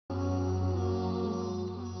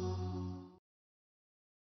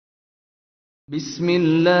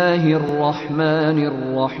বিসমিল্লাহির রহমানির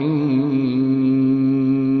রহিম।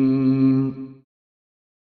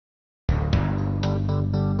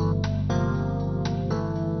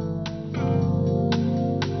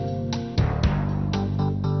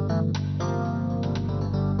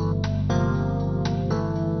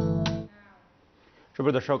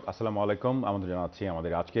 সুপ্রিয় দর্শক, আসসালামু আলাইকুম। আমাদের জানাচ্ছি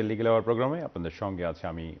আমাদের আজকের লিগ্যাল আওয়ার প্রোগ্রামে আপনাদের সঙ্গে আছে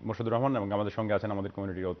আমি মোর্শেদুর রহমান, এবং আমাদের সঙ্গে আছেন আমাদের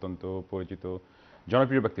কমিউনিটির অত্যন্ত পরিচিত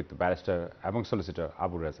জনপ্রিয় ব্যক্তিত্ব ব্যারিস্টার এবং সলিসিটর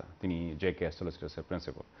আবু রেজা। তিনি জেকে সলিসিটার্সের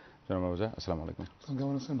প্রিন্সিপাল। জনাব রেজা, আসসালামু আলাইকুম।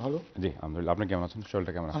 কেমন আছেন? ভালো, জি আলহামদুলিল্লাহ। আপনি কেমন আছেন?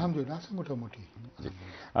 শরীরটা কেমন আছে? আলহামদুলিল্লাহ আছে মোটামুটি। জি,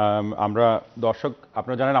 আমরা দর্শক,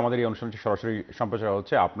 আপনারা জানেন আমাদের এই অনুষ্ঠানটি সরাসরি সম্প্রচার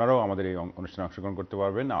হচ্ছে। আপনারাও আমাদের এই অনুষ্ঠানে অংশগ্রহণ করতে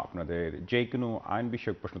পারবেন। আপনাদের যে কোনো আইন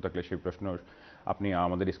বিষয়ক প্রশ্ন থাকলে সেই প্রশ্ন আপনি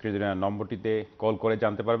আমাদের স্ক্রিনে নম্বরটিতে কল করে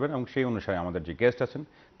জানতে পারবেন, এবং সেই অনুসারে আমাদের যে গেস্ট আছেন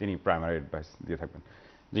তিনি প্রাইমারি অ্যাডভাইস দিয়ে থাকবেন।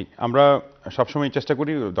 জি, আমরা সবসময় চেষ্টা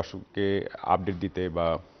করি দর্শককে আপডেট দিতে বা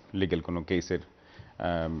লিগ্যাল কোনো কেসের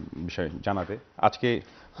বিষয়ে জানাতে। আজকে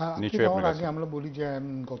নিশ্চয়ই আপনার আগে আমরা বলি যে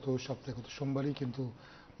গত সপ্তাহে, গত সোমবারই কিন্তু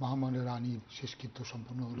মহামান্য রানীর শেষকৃত্য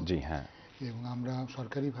সম্পন্ন হলো। জি হ্যাঁ, এবং আমরা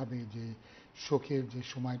সরকারিভাবে যে শোকের যে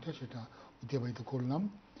সময়টা সেটা অতিবাহিত করলাম।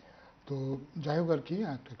 তো যাই হোক আর কি,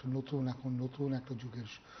 একটা নতুন একটা যুগের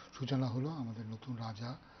সূচনা হলো। আমাদের নতুন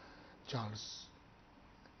রাজা চার্লস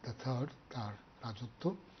III তার রাজত্ব।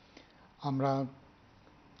 আমরা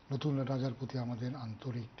নতুন রাজার প্রতি আমাদের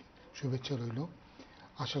আন্তরিক শুভেচ্ছা রইল।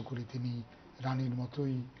 আশা করি তিনি রানীর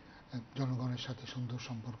মতোই জনগণের সাথে সুন্দর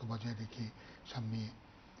সম্পর্ক বজায় রেখে সামনে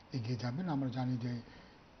এগিয়ে যাবেন। আমরা জানি যে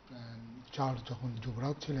চার্লস যখন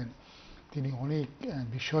যুবরাজ ছিলেন তিনি অনেক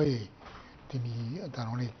বিষয়ে তার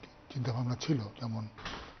অনেক চিন্তাভাবনা ছিল, যেমন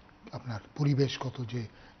আপনার পরিবেশগত যে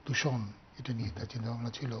দূষণ, এটা নিয়ে তার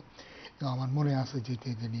চিন্তাভাবনা ছিল। এবং আমার মনে আছে যে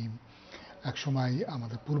তিনি একসময়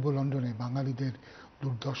আমাদের পূর্ব লন্ডনে বাঙালিদের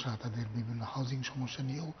দুর্দশা, তাদের বিভিন্ন হাউজিং সমস্যা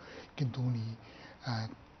নিয়েও কিন্তু উনি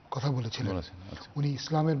কথা বলেছিলেন। উনি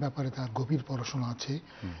ইসলামের ব্যাপারে তার গভীর পড়াশোনা আছে,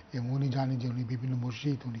 এবং উনি জানেন যে উনি বিভিন্ন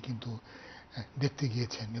মসজিদ উনি কিন্তু দেখতে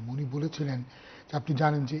গিয়েছেন। এবং উনি বলেছিলেন যে আপনি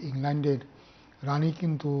জানেন যে ইংল্যান্ডের রানী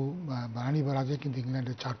কিন্তু রানী বা রাজা কিন্তু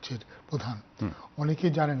ইংল্যান্ডের চার্চের প্রধান।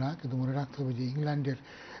 অনেকেই জানে না, কিন্তু মনে রাখতে হবে যে ইংল্যান্ডের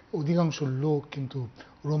অধিকাংশ লোক কিন্তু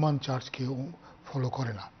রোমান চার্চকে ফলো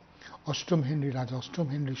করে না। রাজা অষ্টম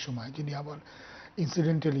হেনরির সময়, যিনি আবার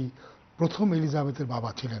ইনসিডেন্টালি প্রথম এলিজাবেথের বাবা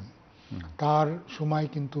ছিলেন, তার সময়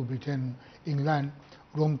কিন্তু ব্রিটেন, ইংল্যান্ড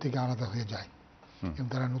রোম থেকে আলাদা হয়ে যায় এবং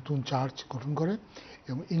তারা নতুন চার্চ গঠন করে,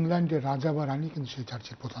 এবং ইংল্যান্ডের রাজা বা রানী কিন্তু সেই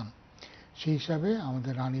চার্চের প্রধান। সেই হিসাবে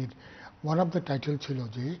আমাদের রানীর ওয়ান অফ দ্য টাইটেল ছিল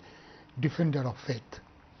যে ডিফেন্ডার অফ ফেথ।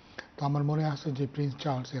 তো আমার মনে আছে যে প্রিন্স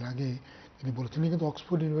চার্লস এর আগে তিনি বলেছেন, তিনি কিন্তু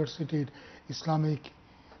অক্সফোর্ড ইউনিভার্সিটির ইসলামিক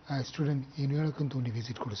স্টুডেন্ট ইউনিয়নও কিন্তু উনি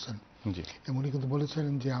ভিজিট করেছেন, এবং উনি কিন্তু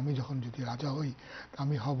বলেছিলেন যে আমি যখন যদি রাজা হই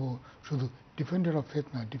আমি হব শুধু ডিফেন্ডার অফ ফেথ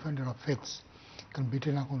না, ডিফেন্ডার অফ ফেথস। কারণ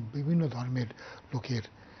ব্রিটেন এখন বিভিন্ন ধর্মের লোকের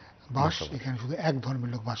বাস, এখানে শুধু এক ধর্মের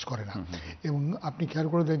লোক বাস করে না। এবং আপনি খেয়াল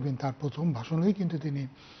করে দেখবেন তার প্রথম ভাষণেই কিন্তু তিনি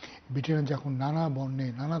ব্রিটেনে যখন নানা বর্ণে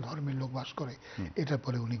নানা ধর্মের লোক বাস করে এটার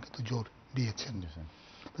পরে উনি কিন্তু জোর দিয়েছেন।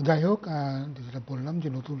 তো যাই হোক, যেটা বললাম যে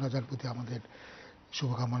নতুন রাজার প্রতি আমাদের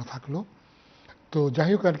শুভকামনা থাকলো। তো যাই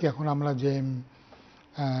হোক আর কি, এখন আমরা যে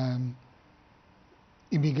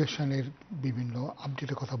ইমিগ্রেশনের বিভিন্ন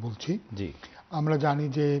আপডেটের কথা বলছি। আমরা জানি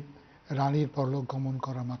যে রানীর পরলোক গমন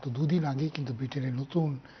করা মাত্র দুদিন আগে কিন্তু ব্রিটেনের নতুন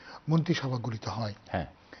মন্ত্রিসভা গঠিত হয়।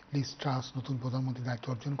 লিজ ট্রাস নতুন প্রধানমন্ত্রী দায়িত্ব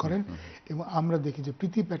অর্জন করেন, এবং আমরা দেখি যে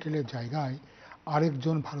প্রীতি প্যাটেলের জায়গায়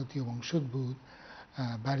আরেকজন ভারতীয় বংশোদ্ভূত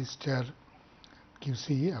ব্যারিস্টার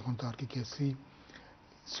কিউসি, এখন তো আর কি কেসি,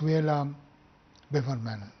 সুয়েলা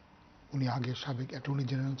বেভারম্যান, উনি আগে সাবেক অ্যাটর্নি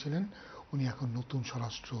জেনারেল ছিলেন, উনি এখন নতুন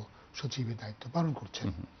স্বরাষ্ট্র সচিবের দায়িত্ব পালন করছেন।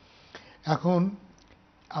 এখন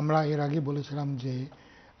আমরা এর আগে বলেছিলাম যে,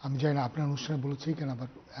 আমি জানি না আপনার অনুষ্ঠানে বলেছি কেন, আবার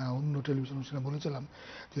অন্য টেলিভিশন অনুষ্ঠানে বলেছিলাম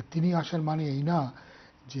যে তিনি আসার মানে এই না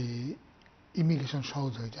যে ইমিগ্রেশন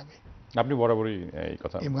সহজ হয়ে যাবে। আপনি বরাবরই এই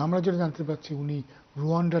কথা, এবং আমরা যেটা জানতে পারছি উনি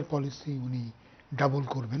রুয়ান্ডার পলিসি উনি ডাবল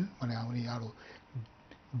করবেন, মানে উনি আরো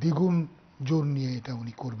দ্বিগুণ জোর নিয়ে এটা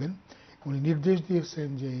উনি করবেন। উনি নির্দেশ দিয়েছেন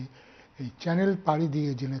যে এই চ্যানেল পাড়ি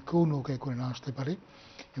দিয়ে যেন কেউ নৌকায় করে না আসতে পারে,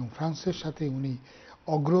 এবং ফ্রান্সের সাথে উনি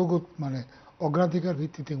অগ্রাধিকার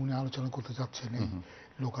ভিত্তিতে উনি আলোচনা করতে চাচ্ছেন এই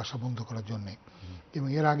লোক আসা বন্ধ করার জন্য। এবং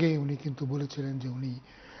এর আগে উনি কিন্তু বলেছিলেন যে উনি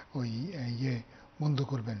ওই বন্ধ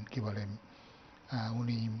করবেন, কি বলেন,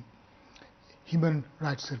 উনি হিউম্যান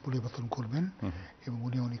রাইটসের পরিবর্তন করবেন, এবং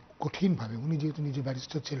উনি অনেক কঠিনভাবে, উনি যেহেতু নিজে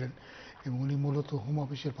ব্যারিস্টার ছিলেন এবং উনি মূলত হোম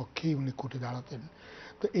অফিসের পক্ষেই উনি কোর্টে দাঁড়াতেন,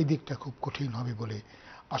 তো এই দিকটা খুব কঠিন হবে বলে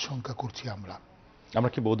আশঙ্কা করছি আমরা। আমরা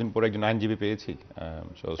কি বহুদিন পরে একজন আইনজীবী পেয়েছি?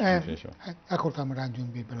 এখন তো আমরা একজন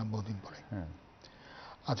পেলাম বহুদিন পরে।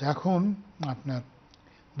 আচ্ছা, এখন আপনার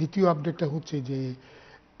দ্বিতীয় আপডেটটা হচ্ছে যে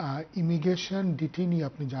ইমিগ্রেশন ডিটেইনি,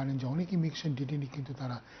 আপনি জানেন যে অনেক ইমিগ্রেশন ডিটেইনি কিন্তু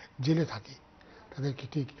তারা জেলে থাকে, তাদেরকে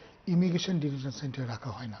ঠিক ইমিগ্রেশন ডিটেনশন সেন্টারে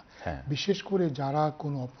রাখা হয় না। হ্যাঁ বিশেষ করে যারা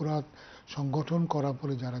কোনো অপরাধ সংগঠন করার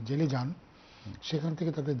পরে যারা জেলে যান, সেখান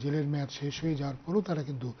থেকে তাদের জেলের মেয়াদ শেষ হয়ে যাওয়ার পরেও তারা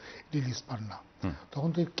কিন্তু রিলিজ পান না। তখন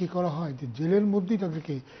তো কি করা হয় যে জেলের মধ্যেই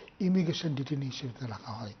তাদেরকে ইমিগ্রেশন ডিটেইনি হিসেবে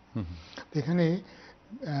রাখা হয়। তো এখানে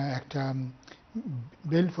একটা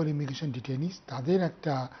বেল ফর ইমিগ্রেশন ডিটেইনিস, তাদের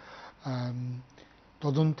একটা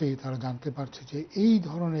তদন্তে তারা জানতে পারছে যে এই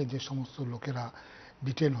ধরনের যে সমস্ত লোকেরা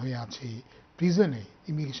ডিটেন হয়ে আছে প্রিজনে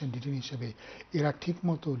ইমিগ্রেশন ডিটেইন হিসেবে, এরা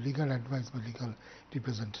ঠিকমতো লিগাল অ্যাডভাইস বা লিগাল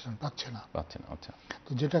রিপ্রেজেন্টেশন পাচ্ছে না। আচ্ছা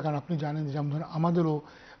তো যেটা কারণ আপনি জানেন, যেমন ধরুন আমাদেরও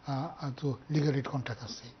তো লিগাল এড কন্ট্রাক্ট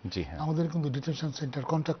আছে, জি হ্যাঁ আমাদের কিন্তু ডিটেনশন সেন্টার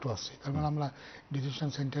কন্ট্রাক্টও আছে। তার মানে আমরা ডিটেনশন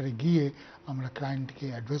সেন্টারে গিয়ে আমরা ক্লায়েন্টকে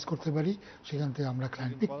অ্যাডভাইস করতে পারি, সেখান থেকে আমরা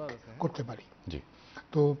ক্লায়েন্ট পিক করতে পারি। জি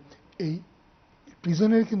তো এই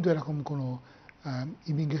প্রিজনের কিন্তু এরকম কোনো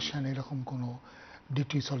ইমিগ্রেশন এরকম কোনো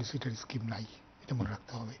ডিউটি সলিসিটার স্কিম নাই, এটা মনে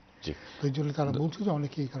রাখতে হবে। জি তো এই জন্য তারা বলছে যে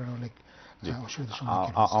অনেকে এই কারণে অনেক অসুবিধার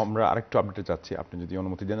সম্মুখীন আমরা আরেকটু আপডেটে যাচ্ছি, আপনি যদি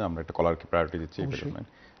অনুমতি দেন আমরা একটা কলারকে প্রায়োরিটি দিচ্ছি। অবশ্যই।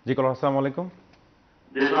 জি কলার, আসসালামু আলাইকুম।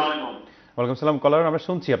 জি আসসালামু আলাইকুম। ওয়ালাইকুম সালাম কলার, আমরা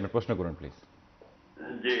শুনছি, আপনার প্রশ্ন করুন প্লিজ।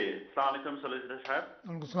 জি আসসালামু আলাইকুম সলিসিটর সাহেব।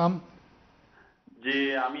 ওয়ালাইকুম আসসালাম। জি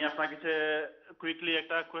আমি আপনার কাছে কুইকলি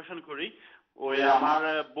একটা কোয়েশ্চেন করি। ওই আমার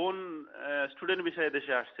বোন স্টুডেন্ট বিষয়ে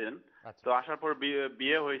দেশে আসছেন, তো আসার পর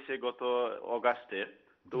বিয়ে হয়েছে গত অগাস্টে।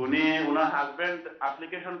 তো উনি ওনার হাজবেন্ড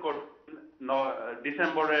অ্যাপ্লিকেশন করবেন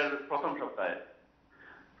ডিসেম্বরের প্রথম সপ্তাহে।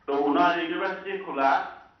 তো ওনার ইউনিভার্সিটি খোলা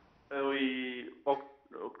ওই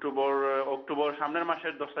অক্টোবর সামনের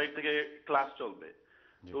মাসের 10 তারিখ থেকে ক্লাস চলবে।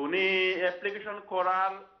 তো উনি অ্যাপ্লিকেশন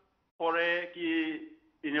করার পরে কি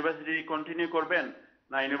ইউনিভার্সিটি কন্টিনিউ করবেন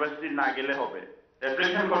না ইউনিভার্সিটি না গেলে হবে?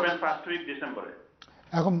 অ্যাপ্লিকেশন করবেন ফার্স্ট উইক ডিসেম্বরে।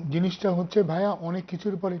 এখন জিনিসটা হচ্ছে ভাইয়া অনেক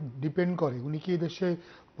কিছুর উপরে ডিপেন্ড করে, উনি কি এদেশে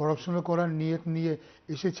পড়াশোনা করার নিয়ত নিয়ে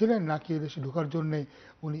এসেছিলেন নাকি এদেশে ঢোকার জন্য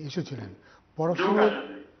উনি এসেছিলেন। পড়াশোনা,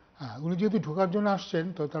 হ্যাঁ, উনি যেহেতু ঢোকার জন্য আসছেন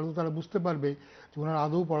তো তাহলে তো তারা বুঝতে পারবে যে ওনার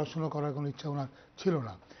আদৌ পড়াশোনা করার কোনো ইচ্ছা ওনার ছিল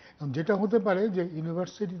না। এবং যেটা হতে পারে যে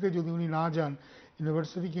ইউনিভার্সিটিতে যদি উনি না যান,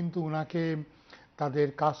 ইউনিভার্সিটি কিন্তু ওনাকে তাদের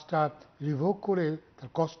কাজটা রিভোক করে, তার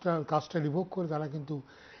কাজটা রিভোক করে তারা কিন্তু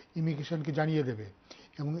ইমিগ্রেশনকে জানিয়ে দেবে।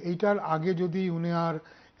 এবং এইটার আগে যদি উনি আর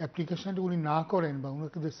অ্যাপ্লিকেশনটা উনি না করেন বা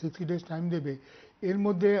ওনাকে 60 ডেজ টাইম দেবে, এর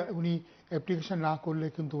মধ্যে উনি অ্যাপ্লিকেশন না করলে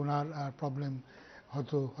কিন্তু ওনার প্রবলেম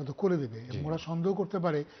হয়তো হয়তো করে দেবে। এবং ওরা সন্দেহ করতে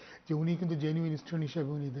পারে যে উনি কিন্তু জেনুইন স্টুডেন্ট হিসেবে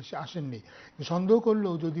উনি দেশে আসেননি। সন্দেহ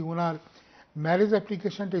করলেও যদি ওনার ম্যারেজ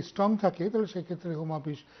অ্যাপ্লিকেশনটা স্ট্রং থাকে তাহলে সেক্ষেত্রে home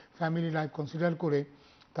office family life consider করে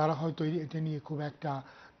তারা হয়তো এটা নিয়ে খুব একটা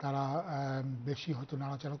তারা বেশি হয়তো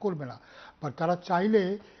নাড়াচাড়া করবে না। বাট তারা চাইলে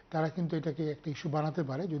তারা কিন্তু এটাকে একটা ইস্যু বানাতে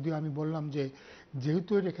পারে। যদিও আমি বললাম যে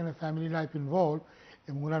যেহেতু এখানে ফ্যামিলি লাইফ ইনভলভ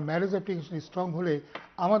এবং ওনার ম্যারেজ অ্যাপ্লিকেশন স্ট্রং হলে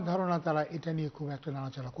আমার ধারণা তারা এটা নিয়ে খুব একটা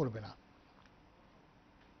নাড়াচাড়া করবে না।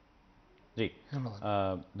 জি ধন্যবাদ।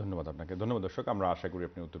 ধন্যবাদ আপনাকে। ধন্যবাদ দর্শক, আমরা আশা করি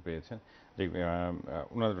আপনি উত্তর পেয়েছেন। যে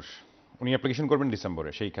উনি অ্যাপ্লিকেশন করবেন ডিসেম্বরে,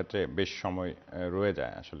 সেই ক্ষেত্রে বেশ সময় রয়ে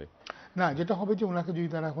যায় আসলে। না, যেটা হবে যে ওনাকে যদি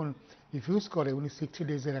তারা এখন রিফিউজ করে উনি 60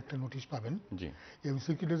 ডেজের একটা নোটিশ পাবেন। জি এবং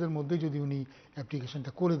 60 ডেজের মধ্যে যদি উনি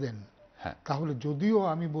অ্যাপ্লিকেশনটা করে দেন, হ্যাঁ তাহলে যদিও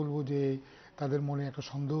আমি বলবো যে তাদের মনে একটা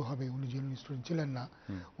সন্দেহ হবে উনি জেনুইন স্টুডেন্ট ছিলেন না,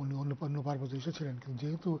 উনি অন্য পারপাসে এসেছিলেন। কিন্তু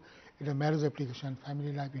যেহেতু এটা marriage application,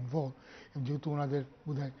 family life involve, এবং যেহেতু ওনাদের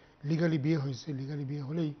বোধহয় লিগালি বিয়ে হয়েছে, লিগালি বিয়ে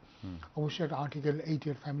হলেই অবশ্যই একটা article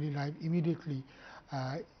 8 family life immediately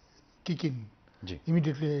kick in, G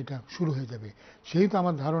immediately এটা শুরু হয়ে যাবে। সেহেতু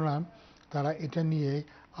আমার ধারণা তারা এটা নিয়ে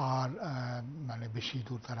আর মানে বেশি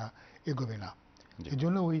দূর তারা এগোবে না। এই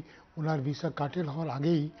জন্য ওই ওনার ভিসা কাটেল হওয়ার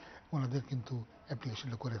আগেই ওনাদের কিন্তু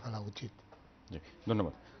অ্যাপ্লিকেশনটা করে ফেলা উচিত। জি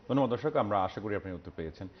ধন্যবাদ। ধন্যবাদ দর্শক, আমরা আশা করি আপনি উত্তর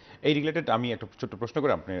পেয়েছেন। এই রিলেটেড আমি একটা ছোট্ট প্রশ্ন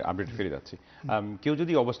করে আপনি আপডেট ফিরে যাচ্ছি। কেউ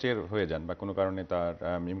যদি ওভারস্টেয়ার হয়ে যান বা কোনো কারণে তার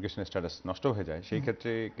ইমিগ্রেশন স্ট্যাটাস নষ্ট হয়ে যায়, সেই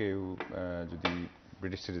ক্ষেত্রে কেউ যদি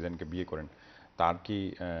ব্রিটিশ সিটিজেনকে বিয়ে করেন, তার কি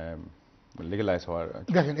লিগ্যালাইজ হওয়ার?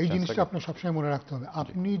 দেখেন, এই জিনিসটা আপনার সবসময় মনে রাখতে হবে।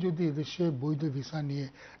 আপনি যদি এদেশে বৈধ ভিসা নিয়ে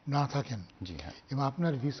না থাকেন জি হ্যাঁ এবং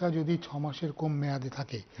আপনার ভিসা যদি 6 মাসের কম মেয়াদে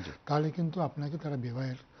থাকে, তাহলে কিন্তু আপনাকে তারা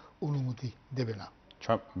বিবাহের অনুমতি দেবে না।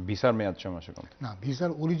 ভিসার মেয়াদ 6 মাসের কম না,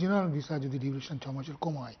 ভিসার অরিজিনাল ভিসা যদি ডিউরেশন 6 মাসের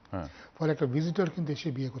কম হয়, ফলে একটা ভিজিটর কিন্তু এসে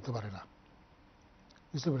বিয়ে করতে পারে না।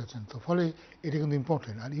 বুঝতে পেরেছেন তো? ফলে এটা কিন্তু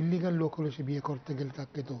ইম্পর্টেন্ট। আর ইলিগাল লোক হলে সে বিয়ে করতে গেলে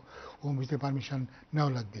তাকে তো হোম ভিসা পারমিশন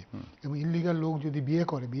নেওয়া লাগবে। এবং ইলিগাল লোক যদি বিয়ে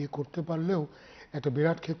করে, বিয়ে করতে পারলেও একটা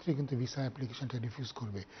বিরাট ক্ষেত্রে কিন্তু ভিসা অ্যাপ্লিকেশনটা রিফিউজ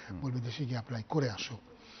করবে, বলবে দেশে গিয়ে অ্যাপ্লাই করে আসো।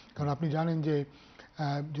 কারণ আপনি জানেন যে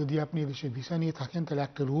যদি আপনি দেশে ভিসা নিয়ে থাকেন তাহলে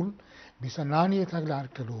একটা রুল, ভিসা না নিয়ে থাকলে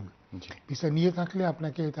আরেকটা রুল। ভিসা নিয়ে থাকলে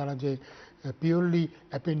আপনাকে তারা যে পিওরলি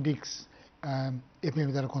অ্যাপেন্ডিক্স এফএম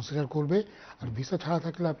তারা কনসিডার করবে। আর ভিসা ছাড়া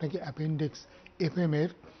থাকলে আপনাকে অ্যাপেন্ডিক্স FM এর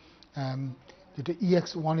যেটা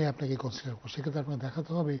EX1 আপনাকে কনসিডার করবে। সেক্ষেত্রে আপনাকে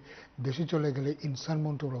দেখাতে হবে দেশে চলে গেলে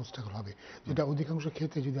ইনসারমন্টেবল অবস্টাকল হবে, যেটা অধিকাংশ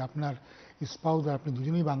ক্ষেত্রে যদি আপনার স্পাউস আর আপনি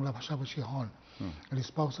দুজনেই বাংলা ভাষাভাষী হন, আর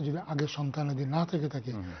স্পাউসটা যদি আগের সন্তান যদি না থেকে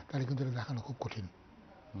থাকে, তাহলে কিন্তু এটা দেখানো খুব কঠিন।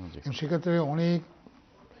 এবং সেক্ষেত্রে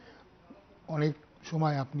অনেক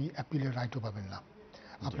সময় আপনি অ্যাপিলের রাইটও পাবেন না।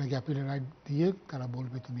 আপনাকে অ্যাপিলের রাইট দিয়ে তারা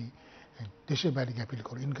বলবে তুমি দেশের বাইরে অ্যাপিল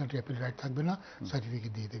করো, ইন কান্ট্রি অ্যাপিল রাইট থাকবে না,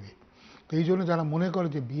 সার্টিফিকেট দিয়ে দেবে। তো এই জন্য যারা মনে করে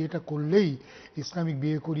যে বিয়েটা করলেই ইসলামিক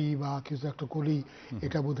বিয়ে করি বা কিছু একটা করি,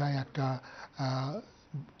 এটা বোধহয় একটা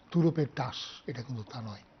তুরপের টাস, এটা কিন্তু তা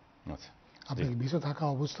নয়। আপনাকে ভিসা থাকা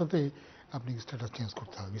অবস্থাতে আপনি স্ট্যাটাস চেঞ্জ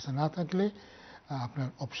করতে হবে, ভিসা না থাকলে আপনার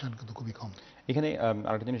অপশন কিন্তু খুবই কম। এখানে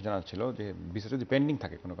আরেকটা জিনিস জানার ছিল যে ভিসা যদি পেন্ডিং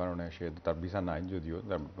থাকে কোনো কারণে, সে তার ভিসা নাই যদিও,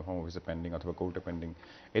 তার হোম অফিসে পেন্ডিং অথবা কোর্টে পেন্ডিং,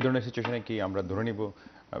 এই ধরনের সিচুয়েশনে কি আমরা ধরে নিব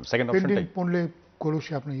সেকেন্ড অপশনটাই? পেন্ডিং পড়লে করে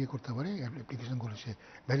সে আপনি করতে পারে, অ্যাপ্লিকেশন করে সে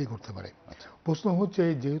ভ্যালি করতে পারে। প্রশ্ন হচ্ছে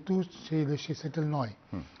যেহেতু সে দেশে সেটেল নয়,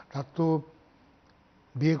 তার তো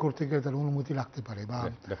বিয়ে করতে গেলে তার অনুমতি লাগতে পারে, বা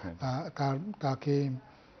তাকে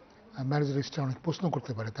ম্যারেজ রেজিস্ট্রার অনেক প্রশ্ন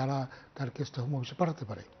করতে পারে, তারা তার কেসটা হোম অফিসে পাঠাতে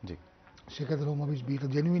পারে। সেক্ষেত্রে হোম অফিস বিয়েটা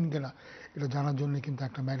জেনুইন কিনা এটা জানার জন্য কিন্তু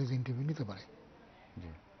একটা ম্যারেজ ইন্টারভিউ নিতে পারে।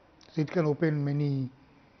 It can open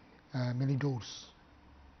many doors,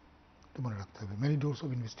 তো মনে রাখতে হবে, মেনি ডোরস অফ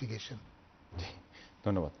ইনভেস্টিগেশন।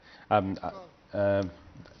 ধন্যবাদ।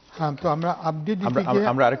 হ্যাঁ, তো আমরা আপডেট দিতে গিয়ে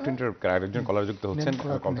আমরা আরেকজন কলার যুক্ত হচ্ছেন,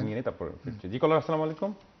 কলটা নিয়ে নিই, তারপর জি কলার, আসসালামু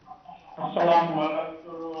আলাইকুম।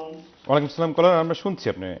 ওয়ালাইকুম আসসালাম কলার, আমরা শুনছি,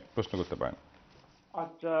 আপনি প্রশ্ন করতে পারেন।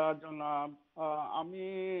 আচ্ছা জনাব, আমি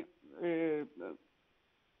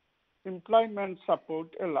এমপ্লয়মেন্ট সাপোর্ট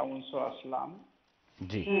অ্যালাউন্স আসলাম।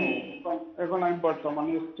 জি। এখন আমি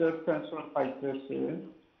বর্তমানে স্টেট পেনশন পাইতেছি।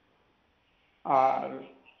 আর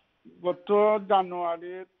গত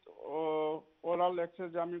জানুয়ারি ওরা লেখছে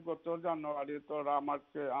যে আমি গত জানুয়ারি তোরা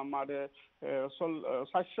আমারে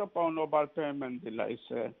 700 পাউন্ড ওভার পেমেন্ট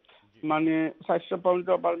দিলাইছে, মানে 700 পাউন্ড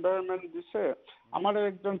ওভার পেমেন্ট দিছে। আমার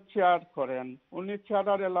একজন চেয়ার করেন, উনি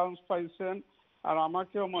চেয়ারার অ্যালাউন্স পাইছেন, আর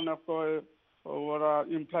আমাকেও মনে করে ওরা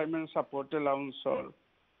employment support অ্যালাউন্সর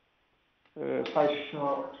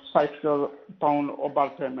 700 pound over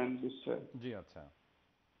payment দিচ্ছে। জি আচ্ছা।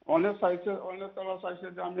 অনেক তারা চাইছে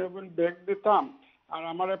যে আমি এখন ব্যাগ দিতাম, আর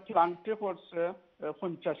আমার প্লান্টি পড়ছে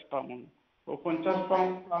 50 পাউন্ড, ও 50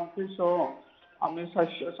 পাউন্ড প্লান্টি সহ আমি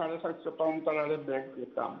 750 পাউন্ড তারা ব্যাগ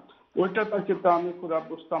দিতাম। ওইটা তাকে তো আমি পুরো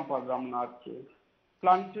বুঝতাম পারলাম না আর কি,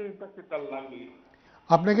 প্লান্টিটা কি তার লাগে।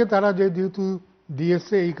 আপনাকে তারা যেহেতু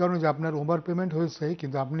দিয়েছে এই কারণে যে আপনার ওভার পেমেন্ট হয়েছে,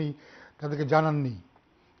 কিন্তু আপনি তাদেরকে জানাননি।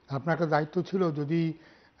 আপনার একটা দায়িত্ব ছিল, যদি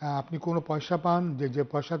আপনি কোনো পয়সা পান, যে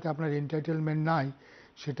পয়সাতে আপনার এন্টাইটেলমেন্ট নাই,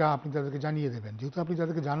 সেটা আপনি তাদেরকে জানিয়ে দেবেন। যেহেতু আপনি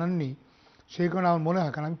তাদেরকে জানাননি, সেই কারণে আমার মনে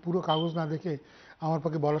হয়, কারণ আমি পুরো কাগজ না দেখে আমার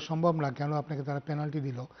পক্ষে বলা সম্ভব না কেন আপনাকে তারা পেনাল্টি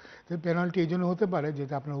দিল। তো পেনাল্টি এই জন্য হতে পারে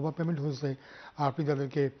যেটা আপনার ওভার পেমেন্ট হয়েছে, আর আপনি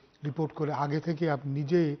তাদেরকে রিপোর্ট করে আগে থেকে আপনি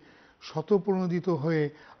নিজে স্বতঃপ্রণোদিত হয়ে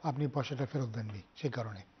আপনি পয়সাটা ফেরত দেননি, সেই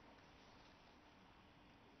কারণে।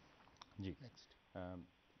 জি,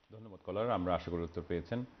 ধন্যবাদ কলার, আমরা আশা করি উত্তর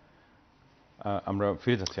পেয়েছেন। আমরা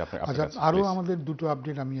ফিরে যাচ্ছি আপনার আচ্ছা, কাছে। আরও আমাদের দুটো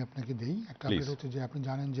আপডেট আমি আপনাকে দেই। একটা আপডেট হচ্ছে যে আপনি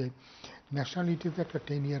জানেন যে ন্যাশনালিটিতে একটা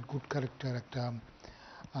 10 ইয়ার গুড ক্যারেক্টার একটা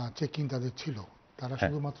চেকিং তাদের ছিল। তারা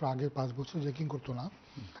শুধুমাত্র আগে 5 বছর চেকিং করতো না,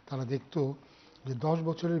 তারা দেখতো যে 10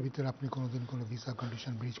 বছরের ভিতরে আপনি কোনোদিন কোনো ভিসা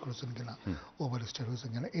কন্ডিশন ব্রিচ করেছেন কিনা, ওভার স্টে হয়েছেন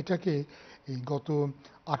কিনা। এটাকে এই গত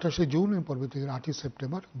 28শে জুন পরবর্তী 8ই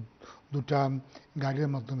সেপ্টেম্বর দুটা গাইডের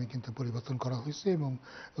মাধ্যমে কিন্তু পরিবর্তন করা হয়েছে, এবং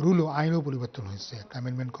আইনও পরিবর্তন হয়েছে, একটা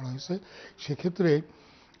অ্যামেন্ডমেন্ট করা হয়েছে। সেক্ষেত্রে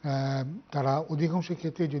তারা অধিকাংশ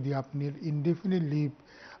ক্ষেত্রে যদি আপনি ইনডেফিনিট লিভ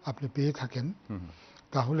আপনি পেয়ে থাকেন,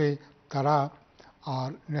 তাহলে তারা আর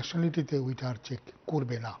ন্যাশনালিটিতে ওইটা আর চেক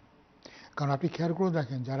করবে না। কারণ আপনি খেয়াল করে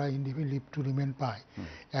দেখেন, যারা ইনডিফিনিট লিভ টু রিমেন পায়,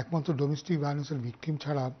 একমাত্র ডোমেস্টিক ভায়োলেন্সের ভিকটিম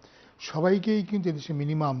ছাড়া সবাইকেই কিন্তু এদেশে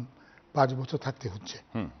মিনিমাম 5 বছর থাকতে হচ্ছে।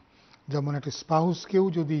 যেমন একটা স্পাউসকেও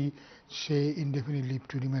যদি সে ইনডেফিনিট লিভ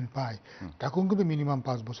টু রিমেন পায়, তখন কিন্তু মিনিমাম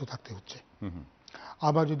 5 বছর থাকতে হচ্ছে।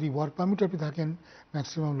 আবার যদি ওয়ার্ক পারমিট আপনি থাকেন,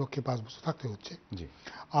 ম্যাক্সিমাম লোককে 5 বছর থাকতে হচ্ছে।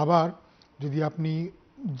 আবার যদি আপনি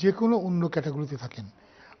যে কোনো অন্য ক্যাটাগরিতে থাকেন,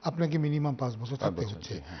 আপনাকে মিনিমাম 5 বছর থাকতে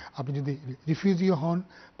হচ্ছে। আপনি যদি রিফিউজিও হন,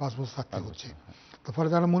 5 বছর থাকতে হচ্ছে। তো ফলে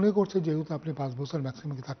তারা মনে করছে যেহেতু আপনি 5 বছর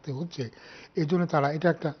ম্যাক্সিমাম থাকতে হচ্ছে, এই জন্য তারা এটা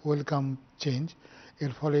একটা ওয়েলকাম চেঞ্জ।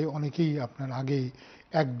 এর ফলে অনেকেই আপনার আগে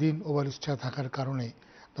একদিন ওভার স্টে থাকার কারণে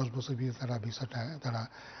 10 বছর ভিসাটা তারা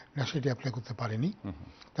ন্যাশনালিটি অ্যাপ্লাই করতে পারেনি,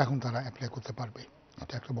 এখন তারা অ্যাপ্লাই করতে পারবে।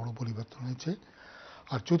 এটা একটা বড় পরিবর্তন হয়েছে।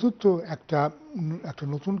 আর চতুর্থ একটা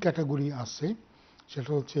নতুন ক্যাটাগরি আসছে,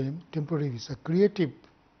 সেটা হচ্ছে temporary visa, creative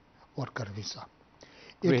worker visa.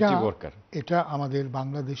 এটা আমাদের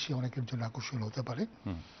বাংলাদেশি অনেকের জন্য আকর্ষণীয় হতে পারে।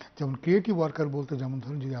 যেমন ক্রিয়েটিভ ওয়ার্কার বলতে যেমন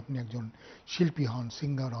ধরুন যদি আপনি একজন শিল্পী হন,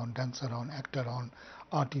 সিঙ্গার হন, ড্যান্সার হন, অ্যাক্টর হন,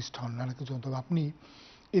 আর্টিস্ট হন, নানা কিছু তবে আপনি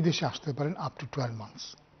এদেশে আসতে পারেন আপ টু 12 মান্থস।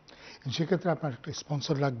 সেক্ষেত্রে আপনার একটা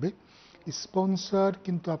স্পন্সর লাগবে। স্পন্সর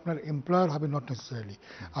কিন্তু আপনার এমপ্লয়ার হবে নট নেসেসারিলি।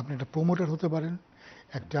 আপনি একটা প্রমোটার হতে পারেন,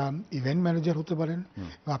 একটা ইভেন্ট ম্যানেজার হতে পারেন,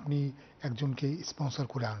 বা আপনি একজনকে স্পন্সর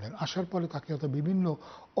করে আনলেন, আসার পরে তাকে হয়তো বিভিন্ন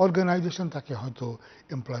অর্গানাইজেশন তাকে হয়তো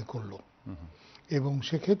এমপ্লয় করলো, এবং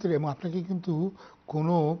সেক্ষেত্রে এবং আপনাকে কিন্তু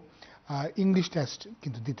কোনো ইংলিশ টেস্ট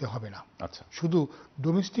কিন্তু দিতে হবে না, শুধু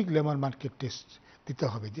ডোমেস্টিক লেবার মার্কেট টেস্ট দিতে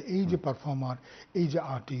হবে যে এই যে পারফর্মার, এই যে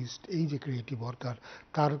আর্টিস্ট, এই যে ক্রিয়েটিভ ওয়ার্কার,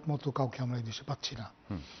 তার মতো কাউকে আমরা এই দেশে পাচ্ছি না।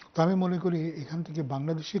 তো আমি মনে করি এখান থেকে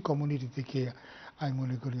বাংলাদেশি কমিউনিটি থেকে আমি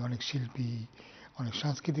মনে করি অনেক শিল্পী, অনেক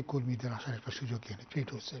সাংস্কৃতিক কর্মীদের আসার একটা সুযোগ এখানে ক্রিয়েট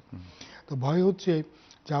হচ্ছে। তো ভয় হচ্ছে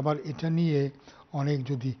যে আবার এটা নিয়ে অনেক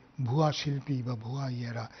যদি ভুয়া শিল্পী বা ভুয়া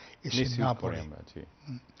ইয়েরা এসে না পড়ে।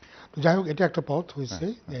 তো যাই হোক, এটা একটা পথ হয়েছে,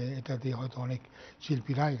 এটা দিয়ে হয়তো অনেক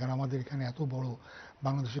শিল্পীরা, কারণ আমাদের এখানে এত বড়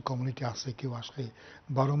বাংলাদেশের কমিউনিটি আছে, কেউ আসলে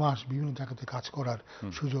 12 মাস বিভিন্ন জায়গাতে কাজ করার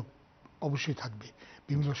সুযোগ অবশ্যই থাকবে,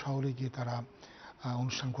 বিভিন্ন শহরে গিয়ে তারা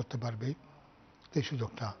অনুষ্ঠান করতে পারবে, এই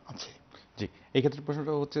সুযোগটা আছে। জি, এই ক্ষেত্রে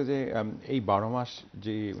প্রশ্নটা হচ্ছে যে এই 12 মাস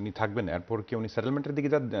যে উনি থাকবেন, এরপর কি উনি সেটেলমেন্টের দিকে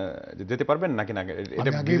যেতে পারবেন নাকি না?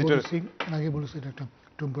 এটা আগে বলেছি এটা একটা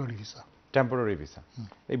টেম্পোরারি ভিসা। Temporary visa.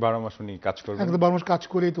 এই 12 মাস উনি কাজ করবেন, 12 মাস কাজ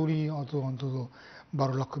করে তো উনি অন্তত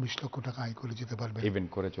 12 লক্ষ 20 লক্ষ টাকা আয় করে যেতে পারবে, ইভেন্ট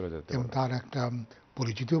করে চলে যেতে পারবে, এবং তার একটা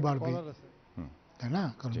পরিচিতিও বাড়বে, তাই না?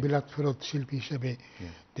 কারণ বিলাত ফেরত শিল্পী হিসেবে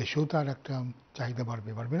দেশেও তার একটা চাহিদা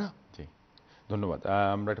বাড়বে না? জি, ধন্যবাদ।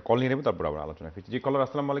 আমরা একটা কল নিয়ে নেব, তারপর আবার আলোচনা ফিরছি। জি কলার,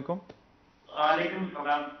 আসসালামু আলাইকুম। ওয়ালাইকুম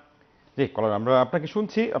সালাম। জি কলার, আমরা আপনাকে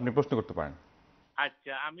শুনছি, আপনি প্রশ্ন করতে পারেন।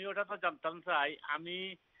 আচ্ছা, আমি ওটা তো জানতাম চাই,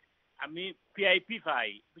 আমি পিআইপি পাই,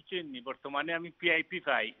 বুঝছেন নি? বর্তমানে আমি পিআইপি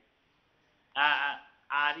পাই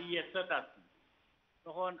আর ইএসএত আছি।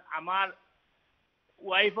 তখন আমার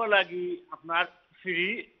ওয়াইফও লাগি আপনার ফ্রি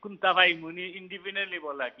কোনটা পাই মুনি ইন্ডিপেন্ডেন্ট লিব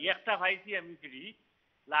লাগি, একটা পাইছি আমি ফ্রি।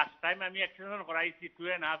 লাস্ট টাইম আমি এক্সটেনশন করাইছি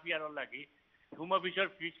 2.5 ইয়ারের লাগি, হোম অফিসের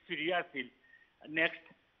ফিস ফ্রি আছিল। নেক্সট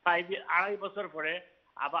 2.5 বছর পরে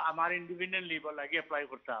আবার আমার ইন্ডিপেন্ডেন্ট লিব লাগি অ্যাপ্লাই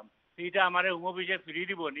করতাম, সেইটা আমার হোম অফিসে ফ্রি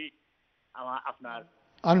দিব নি আপনার?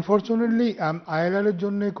 আনফরচুনেটলি আইএলআর এর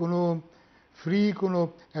জন্য কোনো ফ্রি কোনো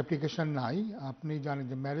অ্যাপ্লিকেশন নাই। আপনি জানেন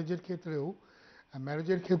যে ম্যারেজের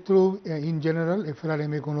ক্ষেত্রেও ইন জেনারেল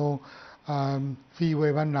এফএলআরএম এ কোনো ফি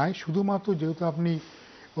ওয়েভার নাই। শুধুমাত্র যেহেতু আপনি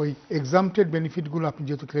ওই এক্সামটেড বেনিফিটগুলো আপনি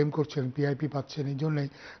যেহেতু ক্লেম করছেন, পিআইপি পাচ্ছেন, এই জন্যে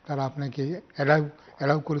তারা আপনাকে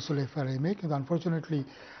অ্যালাউ করেছিল এফআরএম এ, কিন্তু আনফরচুনেটলি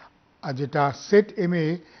যেটা সেট এম এ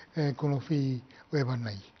কোনো ফি ওয়েভার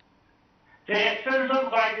নাই।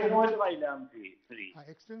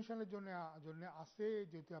 এক্সটেনশনের জন্য আছে,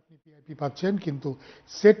 যেহেতু আপনি পিআইপি পাচ্ছেন, কিন্তু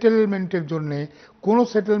সেটেলমেন্টের জন্য কোনো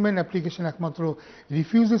সেটেলমেন্ট অ্যাপ্লিকেশন, একমাত্র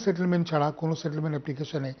রিফিউজি সেটেলমেন্ট ছাড়া কোনো সেটেলমেন্ট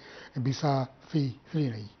অ্যাপ্লিকেশনে ভিসা ফ্রি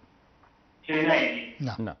নেই।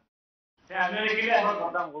 না,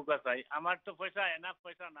 আমার তো পয়সা এনাফ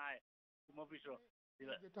পয়সা নাই।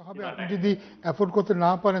 যেটা হবে, আপনি যদি অ্যাফোর্ড করতে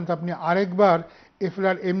না পারেন তো আপনি আরেকবার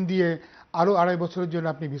এফএলআরএম দিয়ে আরো 2.5 বছরের জন্য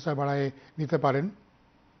আপনি ভিসা বাড়ায় নিতে পারেন।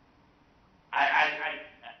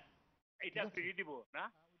 এটা ফ্রি দিব না?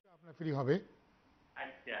 আপনার ফ্রি হবে।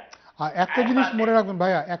 আচ্ছা, আর একটা জিনিস মনে রাখবেন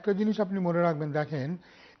ভাইয়া, একটা জিনিস আপনি মনে রাখবেন, দেখেন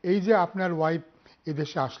এই যে আপনার ওয়াইফ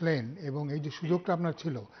এদেশে আসলেন এবং এই যে সুযোগটা আপনার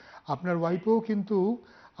ছিল, আপনার ওয়াইফও কিন্তু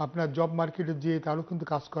আপনার জব মার্কেটে যেয়ে তারও কিন্তু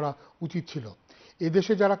কাজ করা উচিত ছিল।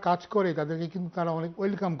 এদেশে যারা কাজ করে তাদেরকে কিন্তু তারা অনেক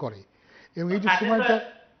ওয়েলকাম করে, এবং এই যে সময়টা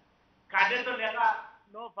কাজে তো লেখা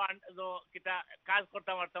নো ফান্ড কিটা কাজ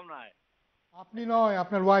করতে পারতাম না। আপনি নয়,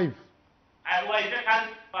 আপনার ওয়াইফ।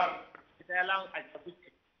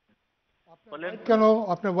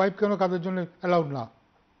 আপনার ওয়াইফ কেন কাজের জন্য অ্যালাউড না?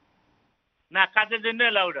 না, কাজের জন্য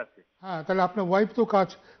অ্যালাউড আছে। হ্যাঁ, তাহলে আপনার ওয়াইফ তো কাজ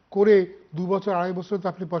করে 2 বছর 2.5 বছর তো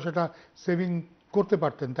আপনি পয়সাটা সেভিং করতে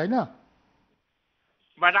পারতেন, তাই না?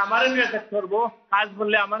 বাট আমারও এফেক্ট করবো, কাজ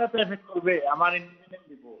বললে আমারও তো এফেক্ট করবে, আমার ইন্ডিপেন্ডেন্ট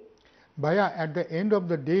দিব। ভাইয়া, at the end of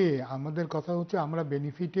the day আমাদের কথা হচ্ছে আমরা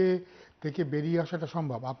বেনিফিটে থেকে বেরিয়ে আসাটা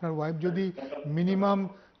সম্ভব। আপনার ওয়াইফ যদি মিনিমাম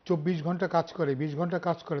 24 ঘন্টা কাজ করে, 20 ঘন্টা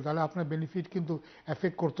কাজ করে, তাহলে আপনার বেনিফিট কিন্তু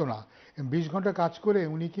এফেক্ট করতো না। 20 ঘন্টা কাজ করে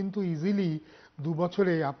উনি কিন্তু ইজিলি 2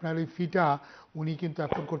 বছরে আপনার ওই ফিটা উনি কিন্তু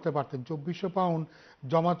অ্যাফোর্ড করতে পারতেন। 2400 পাউন্ড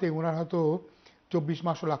জমাতে ওনার হয়তো 24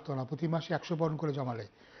 মাসও লাগতো না, প্রতি মাসে 100 পাউন্ড করে জমালে।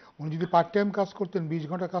 উনি যদি পার্ট টাইম কাজ করতেন, 20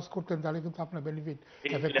 ঘন্টা কাজ করতেন, তাহলে কিন্তু আপনার বেনিফিট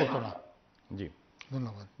এফেক্ট করতো না। জি,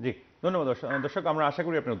 ধন্যবাদ। জি ধন্যবাদ। দর্শক, আমরা আশা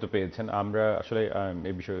করি আপনি উত্তর পেয়েছেন। আমরা আসলে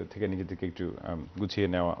এই বিষয় থেকে নিজেদেরকে একটু গুছিয়ে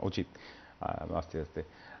নেওয়া উচিত আস্তে আস্তে।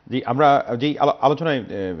 জি, আমরা যেই আলোচনায়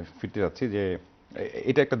ফিরতে যাচ্ছি যে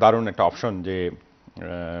এটা একটা দারুণ একটা অপশন যে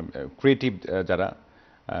ক্রিয়েটিভ যারা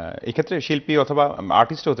এই ক্ষেত্রে শিল্পী অথবা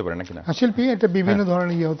আর্টিস্টও হতে পারে নাকি না? শিল্পী এটা বিভিন্ন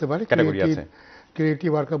ধরনের ইয়ে হতে পারে, ক্যাটাগরি আছে। ক্রিয়েটিভ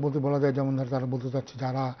ওয়ার্কার বলতে বলা যায়, যেমন তারা বলতে চাচ্ছে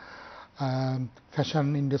যারা ফ্যাশন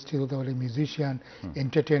ইন্ডাস্ট্রি হতে পারে, মিউজিশিয়ান,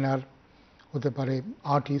 এন্টারটেইনার হতে পারে,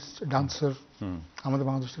 আর্টিস্ট, ডান্সার। আমাদের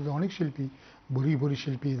বাংলাদেশ থেকে অনেক শিল্পী, ভুরি ভুরি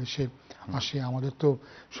শিল্পী দেশে আসে। আমাদের তো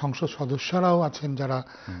সংসদ সদস্যরাও আছেন যারা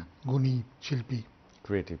গুণী শিল্পী,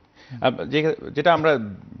 ক্রিয়েটিভ। যেটা আমরা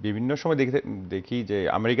বিভিন্ন সময় দেখি যে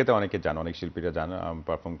আমেরিকাতে অনেকে যান, অনেক শিল্পীরা যান,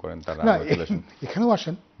 পারফর্ম করেন, তারা এখানেও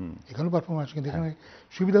আসেন, এখানেও পারফর্ম আসেন। কিন্তু এখানে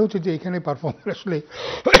সুবিধা হচ্ছে যে এখানে পারফর্ম আসলে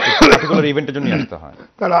পার্টিকুলার ইভেন্টের জন্য আসতে হয়।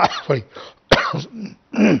 তারা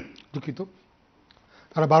দুঃখিত,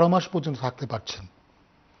 তারা 12 মাস পর্যন্ত থাকতে পারছেন,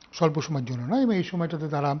 স্বল্প সময়ের জন্য নয়, এবং এই সময়টাতে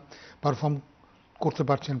তারা পারফর্ম করতে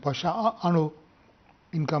পারছেন, পয়সা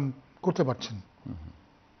ইনকাম করতে পারছেন।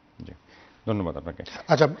 ধন্যবাদ আপনাকে।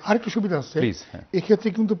 আচ্ছা, আরেকটু সুবিধা আছে এক্ষেত্রে,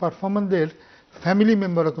 কিন্তু পারফর্মারদের ফ্যামিলি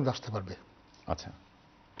মেম্বাররা কিন্তু আসতে পারবে। আচ্ছা,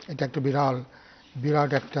 এটা একটা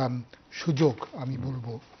বিরাট একটা সুযোগ আমি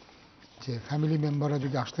বলবো, যে ফ্যামিলি মেম্বাররা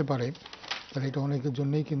যদি আসতে পারে তাহলে এটা অনেকের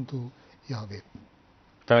জন্যই কিন্তু ইয়ে হবে।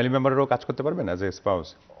 ফ্যামিলি মেম্বাররাও কাজ করতে পারবেন অ্যাজ এ স্পাউস?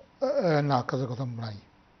 না, কাজের কথা নাই।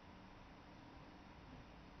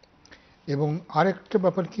 এবং আরেকটা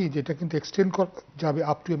ব্যাপার কি, যেটা কিন্তু এক্সটেন্ড করা যাবে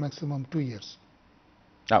আপ টু ম্যাক্সিমাম 2 years।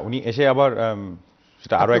 উনি এসে আবার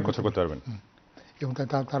সেটা আরো 1 বছর করতে পারবেন, এবং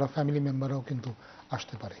তারা ফ্যামিলি মেম্বাররাও কিন্তু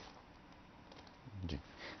আসতে পারে। জি,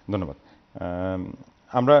 ধন্যবাদ।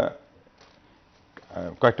 আমরা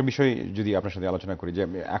কয়েকটা বিষয় যদি আপনার সাথে আলোচনা করি, যে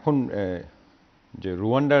এখন যে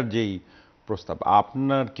রুয়ান্ডার যেই প্রস্তাব,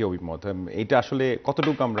 আপনার কি অভিমত? এটা আসলে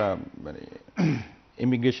কতটুকু আমরা মানে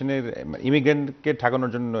ইমিগ্রেন্টকে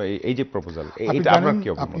ঠেকানোর জন্য এই যে প্রপোজাল, এটা আমরা কি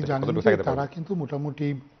অভিমত? আপনি জানেন যে তারা কিন্তু মোটামুটি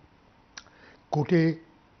কোর্টে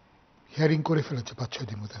হিয়ারিং করে ফেলেছে, 5-6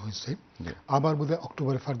 দিন মতো হয়েছে, আবার বোধহয়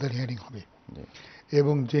অক্টোবরে ফার্দার হিয়ারিং হবে।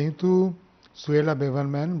 এবং যেহেতু সুয়েলা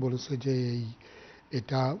বেভারম্যান বলেছে যে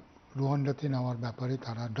এটা রুয়ান্ডাতে নেওয়ার ব্যাপারে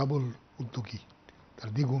তারা ডাবল উদ্যোগী,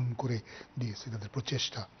 তারা দ্বিগুণ করে দিয়েছে তাদের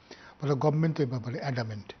প্রচেষ্টা, ফলে গভর্নমেন্ট তো এ ব্যাপারে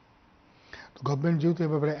অ্যাডামেন্ট। তো গভর্নমেন্ট যেহেতু এ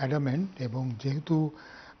ব্যাপারে অ্যাডামেন্ট, এবং যেহেতু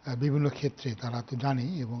বিভিন্ন ক্ষেত্রে তারা তো জানে,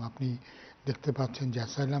 এবং আপনি দেখতে পাচ্ছেন যে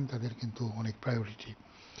অ্যাসাইলাম তাদের কিন্তু অনেক প্রায়োরিটি,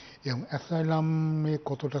 এবং অ্যাসাইলামে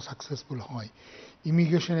কতটা সাকসেসফুল হয়,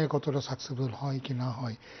 ইমিগ্রেশনে কতটা সাকসেসফুল হয় কি না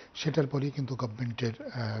হয়, সেটার পরেই কিন্তু গভর্নমেন্টের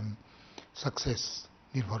সাকসেস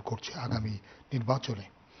নির্ভর করছে আগামী নির্বাচনে।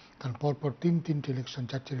 কারণ পরপর 3-4টে ইলেকশন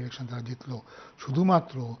তারা জিতলো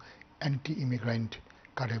শুধুমাত্র অ্যান্টি ইমিগ্রেন্ট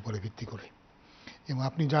কার্ডের পরে ভিত্তি করে। এবং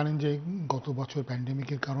আপনি জানেন যে গত বছর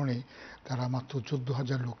প্যান্ডেমিকের কারণে তারা মাত্র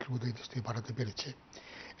 14,000 লোককে বোধহয় দেশ থেকে পাঠাতে পেরেছে।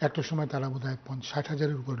 একটা সময় তারা বোধহয়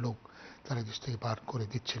 60,000-এর উপর লোক তারা দেশ থেকে পার করে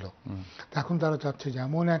দিচ্ছিল। এখন তারা চাচ্ছে যে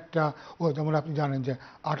এমন একটা, যেমন আপনি জানেন যে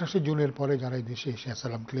 28শে জুনের পরে যারা এই দেশে এসে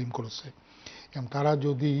অ্যাসাইলাম ক্লেম করেছে, এবং তারা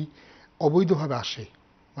যদি অবৈধভাবে আসে,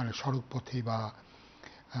 মানে সড়ক পথে বা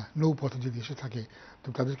নৌপথে যদি এসে থাকে, তো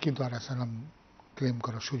তাদের কিন্তু আর অ্যাসাইলাম ক্লেম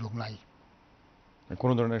করার সুযোগ নাই,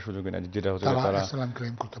 কোনো ধরনের সুযোগ নেই, যেটা হচ্ছে তারা অ্যাসাইলাম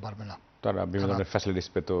ক্লেম করতে পারবে না, তারা বিভিন্ন ধরনের ফ্যাসিলিটিস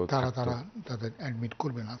পেত, তারা তাদের অ্যাডমিট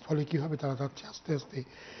করবে না। ফলে কি হবে, তারা চাচ্ছে আস্তে আস্তে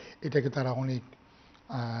এটাকে তারা অনেক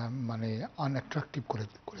মানে আনঅ্যাট্রাকটিভ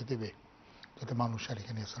করে দেবে, যাতে মানুষ আর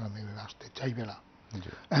এখানে অ্যাসাইলাম এভাবে আসতে চাইবে না।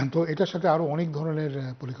 তো এটার সাথে আরো অনেক ধরনের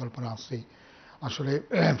পরিকল্পনা আছে। আসলে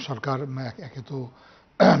সরকার একে তো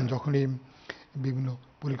যখনই বিভিন্ন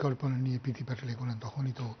পরিকল্পনা নিয়ে পিটি প্যাটেলে করেন,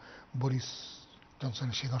 তখনই তো বরিস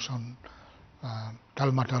জনসনের সিংহাসন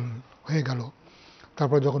টালমাটাল হয়ে গেল।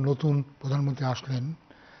 তারপর যখন নতুন প্রধানমন্ত্রী আসলেন,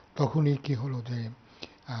 তখনই কি হলো যে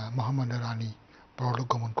মহামান্য রানী পরলোক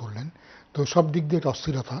গমন করলেন। তো সব দিক দিয়ে একটা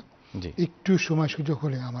অস্থিরতা। একটু সময় সুযোগ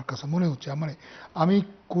হলে আমার কাছে মনে হচ্ছে, মানে আমি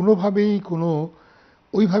কোনোভাবেই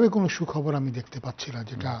ওইভাবে কোনো সুখবর আমি দেখতে পাচ্ছি না,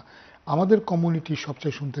 যেটা আমাদের কমিউনিটি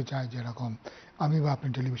সবচেয়ে শুনতে চায়। যেরকম আমি বা আপনি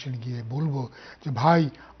টেলিভিশনে গিয়ে বলবো যে ভাই,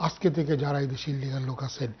 আজকে থেকে যারা এই দেশে ইলিগাল লোক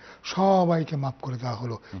আছেন সবাইকে মাফ করে দেওয়া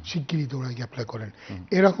হলো, শিগগিরই দৌড়াই গিয়ে অ্যাপ্লাই করেন।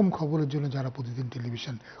 এরকম খবরের জন্য যারা প্রতিদিন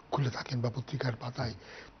টেলিভিশন খুলে থাকেন বা পত্রিকার পাতায়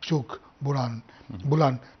চোখ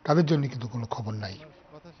বুলান, তাদের জন্য কিন্তু কোনো খবর নাই।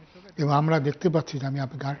 এবং আমরা দেখতে পাচ্ছি যে, আমি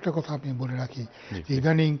আপনাকে আরেকটা কথা আপনি বলে রাখি, যে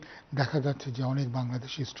ইদানিং দেখা যাচ্ছে যে অনেক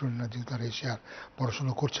বাংলাদেশি স্টুডেন্টরা যেহেতু তারা এসে আর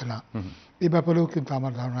পড়াশোনা করছে না, এই ব্যাপারেও কিন্তু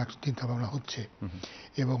আমার ধারণা চিন্তা ভাবনা হচ্ছে।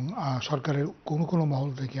 এবং সরকারের কোনো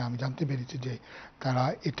মহল থেকে আমি জানতে পেরেছি যে তারা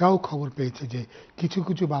এটাও খবর পেয়েছে যে কিছু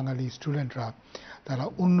কিছু বাঙালি স্টুডেন্টরা তারা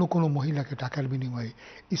অন্য কোনো মহিলাকে টাকার বিনিময়ে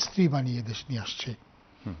স্ত্রী বানিয়ে দেশ নিয়ে আসছে।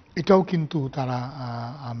 এটাও কিন্তু তারা,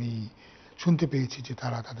 আমি শুনতে পেয়েছি যে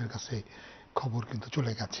তারা, তাদের কাছে খবর কিন্তু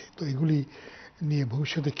চলে গেছে। তো এগুলি নিয়ে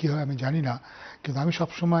ভবিষ্যতে কী হয় আমি জানি না, কিন্তু আমি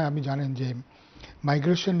সবসময়, আমি জানেন যে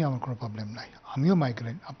মাইগ্রেশন নিয়ে আমার কোনো প্রবলেম নাই। আমিও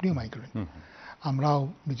মাইগ্রেন্ট, আপনিও মাইগ্রেন্ট। আমরাও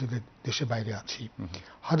নিজেদের দেশে বাইরে আছি।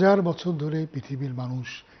 হাজার বছর ধরে পৃথিবীর মানুষ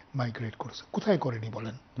মাইগ্রেট করেছে, কোথায় করেনি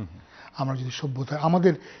বলেন? আমরা যদি সভ্যতা,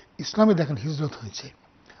 আমাদের ইসলামে দেখেন হিজরত হয়েছে।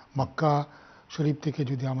 মক্কা শরীফ থেকে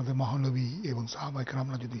যদি আমাদের মহানবী এবং সাহাবায়ে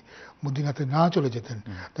কেরামরা যদি মদিনাতে না চলে যেতেন,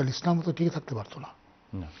 তাহলে ইসলাম তো টিকে থাকতে পারতো না।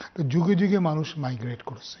 তো যুগে যুগে মানুষ মাইগ্রেট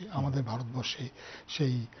করেছে আমাদের ভারতবর্ষে।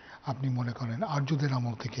 সেই আপনি মনে করেন আর্যদের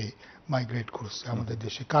আমল থেকে মাইগ্রেট করেছে আমাদের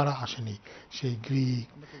দেশে। কারা আসেনি? সেই গ্রিক,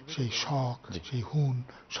 সেই শক, সেই হুন,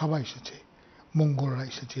 সবাই এসেছে। মঙ্গলরা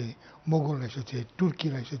এসেছে, মোগলরা এসেছে,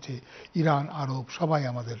 তুর্কিরা এসেছে, ইরান, আরব সবাই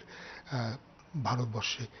আমাদের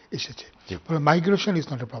ভারতবর্ষে এসেছে। ফলে migration is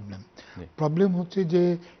not a problem. Problem হচ্ছে যে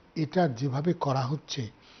এটা যেভাবে করা হচ্ছে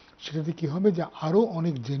সেটাতে কি হবে যে আরো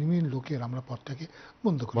অনেক জেনুইন লোকের আমরা পথটাকে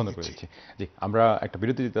বন্ধ করে দিচ্ছি। জি, আমরা একটা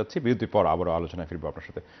বিরতি দিতে যাচ্ছি, বিরতির পর আবারও আলোচনায় ফিরবো আপনার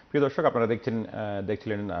সাথে। প্রিয় দর্শক, আপনারা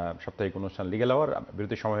দেখছিলেন সাপ্তাহিক অনুষ্ঠান লিগ্যাল আওয়ার।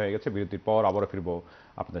 বিরতির সময় হয়ে গেছে, বিরতির পর আবারও ফিরবো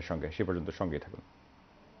আপনাদের সঙ্গে। সে পর্যন্ত সঙ্গেই থাকুন।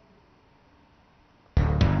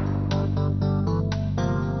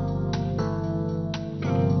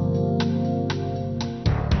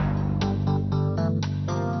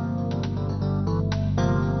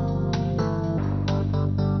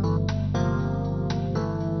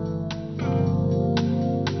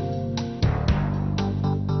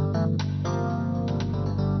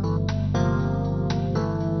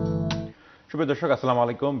 সুপ্রিয় দর্শক, আসসালামু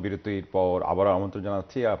আলাইকুম। বিরতির পর আবারও আমন্ত্রণ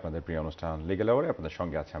জানাচ্ছি আপনাদের প্রিয় অনুষ্ঠান লিগ্যাল আওয়ারে। আপনাদের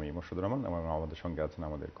সঙ্গে আছে আমি মোর্শেদুর রহমান এবং আমাদের সঙ্গে আছেন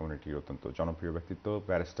আমাদের কমিউনিটির অত্যন্ত জনপ্রিয় ব্যক্তিত্ব,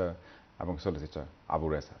 ব্যারিস্টার এবং সলিসিটর আবু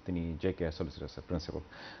রেজা। তিনি জেকে সলিসিটরসের প্রিন্সিপাল।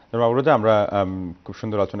 ধরুন আবু রেজা, আমরা খুব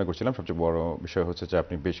সুন্দর আলোচনা করছিলাম। সবচেয়ে বড় বিষয় হচ্ছে যে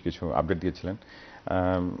আপনি বেশ কিছু আপডেট দিয়েছিলেন।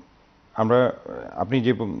 আপনি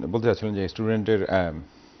যে বলতে চাচ্ছিলেন যে স্টুডেন্টের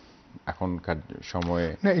এখনকার সময়ে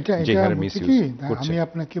যে হারে মিসইউজ করছে। আমি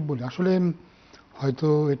আপনাকে বলি, আসলে হয়তো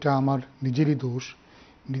এটা আমার নিজেরই দোষ,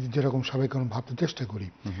 যেরকম সবাই কারণ ভাবতে চেষ্টা করি।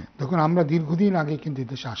 দেখুন, আমরা দীর্ঘদিন আগে কিন্তু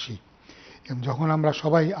দেশে আসি এবং যখন আমরা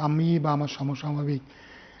সবাই, আমি বা আমার সমসাময়িক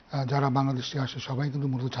যারা বাংলাদেশে আসে সবাই কিন্তু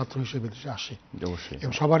মূলত ছাত্র হিসেবে দেশে আসে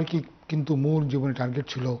এবং সবার কিন্তু মূল জীবনের টার্গেট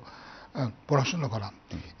ছিল পড়াশোনা করা।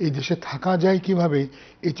 এই দেশে থাকা যায় কিভাবে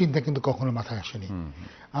এই চিন্তা কিন্তু কখনো মাথায় আসেনি।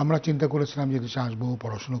 আমরা চিন্তা করেছিলাম যে দেশে আসবো,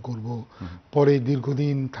 পড়াশোনা করব, পরে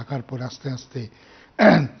দীর্ঘদিন থাকার পর আস্তে আস্তে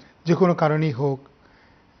যে কোনো কারণেই হোক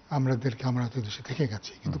আমরা তো দেশে থেকে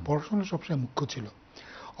গেছি, কিন্তু পড়াশোনা সবসময় মুখ্য ছিল।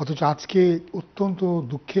 অথচ আজকে অত্যন্ত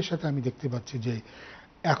দুঃখের সাথে আমি দেখতে পাচ্ছি যে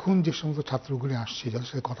এখন যে সমস্ত ছাত্রগুলি আসছে, যাদের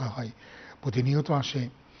সাথে কথা হয়, প্রতিনিয়ত আসে,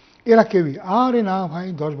 এরা কেউই আরে না ভাই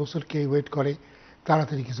 10 বছর কে ওয়েট করে,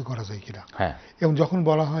 তাড়াতাড়ি কিছু করা যায় কিনা। এবং যখন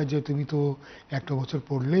বলা হয় যে তুমি তো একটা বছর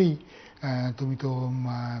পড়লেই তুমি তো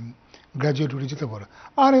গ্র্যাজুয়েট হয়ে যেতে পারো,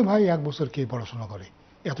 আরে ভাই 1 বছর কে পড়াশোনা করে,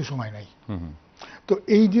 এত সময় নাই। তো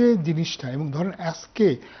এই যে জিনিসটা, এবং ধরেন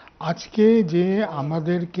আজকে যে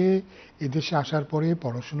আমাদেরকে এদেশে আসার পরে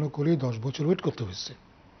পড়াশোনা করে 10 বছর ওয়েট করতে হয়েছে,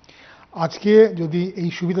 আজকে যদি এই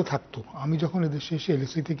সুবিধা থাকতো, আমি যখন এদেশে এসে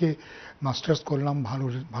এলএসি থেকে মাস্টার্স করলাম,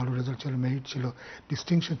 ভালো রেজাল্ট ছিল, মেরিট ছিল,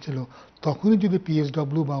 ডিস্টিংশন ছিল, তখনই যদি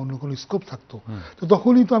পিএসডব্লিউ বা অন্য কোনো স্কোপ থাকতো, তো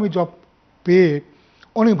তখনই তো আমি জব পেয়ে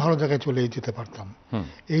অনেক ভালো জায়গায় চলে যেতে পারতাম।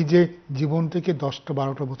 এই যে জীবন থেকে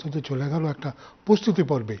 10-12টা বছর যে চলে গেল একটা প্রস্তুতি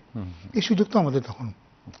পর্বে, এই সুযোগ তো আমাদের তখন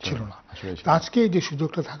ছিল না। আজকে যে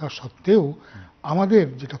সুযোগটা থাকা সত্ত্বেও আমাদের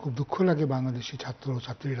যেটা খুব দুঃখ লাগে, বাংলাদেশি ছাত্র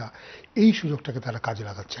ছাত্রীরা এই সুযোগটাকে তারা কাজে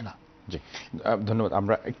লাগাচ্ছে না। জি, ধন্যবাদ।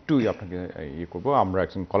 আমরা একটু আপনাকে করবো, আমরা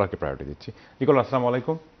একজন কলারকে প্রায়োরিটি দিচ্ছি। জি কলার, আসসালামু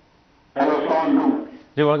আলাইকুম।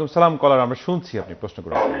 জি ওয়ালাইকুম সালাম কলার, আমরা শুনছি, আপনি প্রশ্ন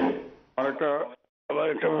করুন।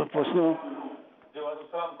 একটা প্রশ্ন।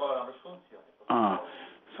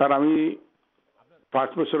 স্যার, আমি 5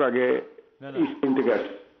 বছর আগে স্পেন থেকে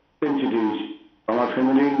আসছি, আমার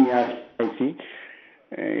ফ্যামিলি নিয়ে আসছি।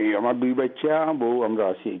 আমার 2 বাচ্চা, বউ, আমরা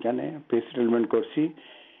আছি এখানে, প্রেস সেটেলমেন্ট করছি।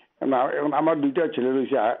 এখন আমার 2টা ছেলে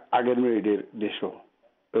রয়েছে আগের মেয়েদের দেশও,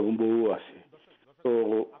 এবং বউ আছে। তো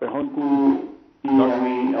এখন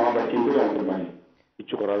আমি আমার বাচ্চাকে জানতে পারি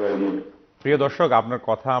কিছু করা যায় না। প্রিয় দর্শক, আপনার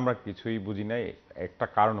কথা আমরা কিছুই বুঝি নাই। একটা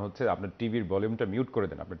কারণ হচ্ছে আপনার টিভির ভলিউমটা মিউট করে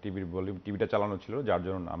দেন। আপনার টিভিটা চালানো ছিল, যার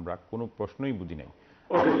জন্য আমরা কোনো প্রশ্নই বুঝি নাই।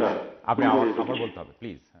 আপনি আমার বলতে হবে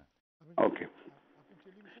প্লিজ। ওকে,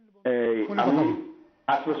 আমি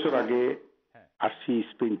 5 বছর আগে আসছি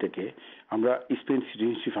স্পেন থেকে। আমরা স্পেন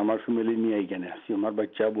সিটিজেনশিপ আমার ফ্যামিলি নিয়ে এখানে আসছি, আমার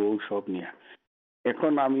বাচ্চা, বউ সব নিয়ে।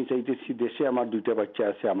 এখন আমি চাইতেছি, দেশে আমার 2টা বাচ্চা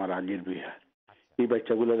আছে আমার আগের বিয়ে, এই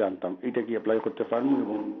বাচ্চাগুলো জানতাম এটা কি অ্যাপ্লাই করতে পারবো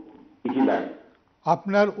এবং কি লাগে।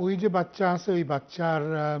 আপনার ওই যে বাচ্চা আছে, ওই বাচ্চার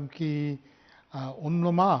কি অন্য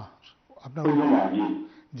মা? আপনার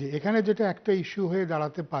যে এখানে যেটা একটা ইস্যু হয়ে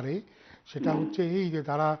দাঁড়াতে পারে সেটা হচ্ছে এই যে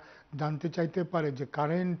তারা জানতে চাইতে পারে যে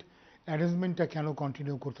কারেন্ট অ্যারেঞ্জমেন্টটা কেন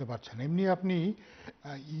কন্টিনিউ করতে পারছেন? এমনি আপনি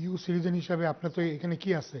ইউ সিটিজেন হিসাবে আপনার তো এখানে কি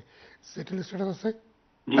আছে, সেটেল স্ট্যাটাস আছে?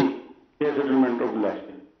 জি, প্রি সেটেলমেন্ট ওগুলো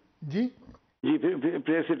আছে। জি জি,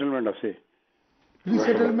 প্রি সেটেলমেন্ট আছে। প্রি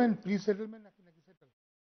সেটেলমেন্ট নাকি সেটেল?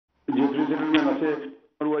 জি, প্রি সেটেলমেন্ট আছে।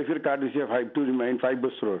 আমার ওয়াইফের কার্ড দিছে 5 টু রিমাইন্ড 5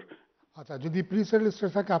 বছরের। আচ্ছা, যদি প্রি সেটেল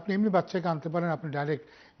স্ট্যাটাস থাকে আপনি এমনি বাচ্চাকে আনতে পারেন, আপনি ডাইরেক্ট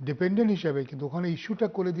ডিপেন্ডেন্ট হিসেবে, কিন্তু ওখানে ইস্যুটা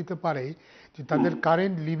করে দিতে পারে যে তাদের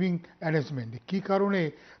কারেন্ট লিভিং অ্যারেঞ্জমেন্ট কি কারণে,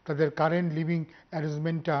 তাদের কারেন্ট লিভিং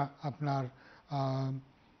অ্যারেঞ্জমেন্টটা আপনার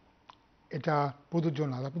এটা প্রযোজ্য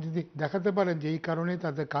না। আপনি যদি দেখাতে পারেন যে এই কারণে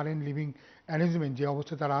তাদের কারেন্ট লিভিং অ্যারেঞ্জমেন্ট যে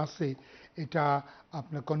অবস্থায় তারা আছে এটা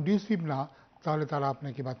আপনার কন্ডিউসিভ না, তাহলে তারা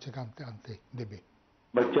আপনাকে বাচ্চাকে আনতে দেবে।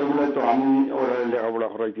 বাচ্চাগুলো তো আমি ওরা লেখাপড়া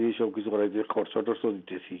করাইছি, সব কিছু করাইছি, খরচা টরচা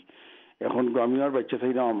দিতেছি। এখন আমি আর বাচ্চা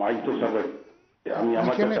চাই না, মাই তো সাবে আমি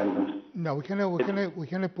আমার না,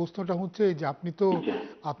 ওইখানে প্রশ্নটা হচ্ছে যে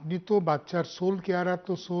আপনি তো বাচ্চার সোল কেয়ারার,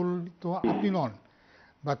 তো সোল তো আপনি নন,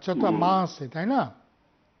 বাচ্চা তো মা আছে তাই না?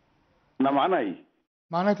 না, মা নাই।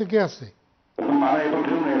 মা নাই তো কে আছে? মা নাই, এখন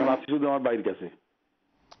কেউ নেই, এখন আছে শুধু আমার বাইরের কাছে।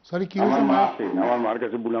 সরি কি আমার হয়েছে? মা আছে, আমার মার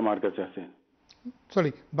কাছে, বুলা মার কাছে আছে।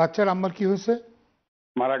 সরি, বাচ্চার আম্মার কি হয়েছে?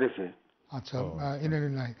 মারা গেছে। আচ্ছা,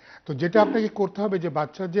 নাই। তো যেটা আপনাকে করতে হবে যে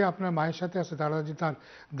বাচ্চা যে আপনার মায়ের সাথে আছে, তারা যে তার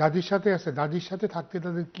দাদির সাথে আছে, দাদির সাথে থাকতে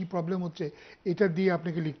তাদের কি প্রবলেম হচ্ছে এটা দিয়ে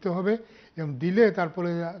আপনাকে লিখতে হবে, এবং দিলে তারপরে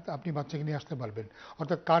আপনি বাচ্চাকে নিয়ে আসতে পারবেন।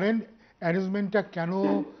 অর্থাৎ কারেন্ট অ্যারেঞ্জমেন্টটা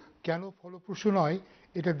কেন ফলপ্রসূ নয়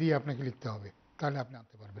এটা দিয়ে আপনাকে লিখতে হবে, তাহলে আপনি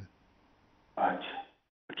আনতে পারবেন। আচ্ছা,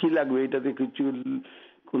 কি লাগবে এটাতে? কিছু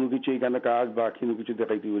কোনো কিছু এখানে কাজ বা কোনো কিছু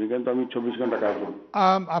দেখাইতে পারি, কিন্তু আমি 24 ঘন্টা কাজ করব।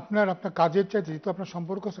 আপনার কাজের চাইতে যেহেতু আপনার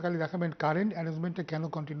সম্পর্ক আছে, খালি দেখাবেন কারেন্ট অ্যারেঞ্জমেন্টটা কেন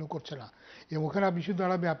কন্টিনিউ করছে না, এবং ওখানে ইস্যু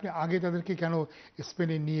দাঁড়াবে আপনি আগে তাদেরকে কেন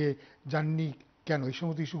স্পেনে নিয়ে যাননি, কেন এই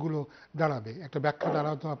সমস্ত ইস্যুগুলো দাঁড়াবে, একটা ব্যাখ্যা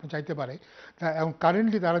দাঁড়াতে আপনি চাইতে পারে। এবং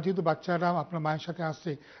কারেন্টলি তারা যেহেতু বাচ্চারা আপনার মায়ের সাথে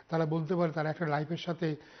আসছে, তারা বলতে পারে তারা একটা লাইফের সাথে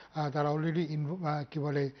তারা অলরেডি কি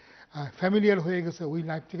বলে ফ্যামিলিয়ার হয়ে গেছে, ওই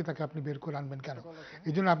লাইফ থেকে তাকে আপনি বের করে আনবেন কেন?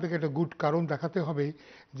 এই জন্য আপনাকে একটা গুড কারণ দেখাতে হবে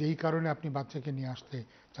যে এই কারণে আপনি বাচ্চাকে নিয়ে আসতে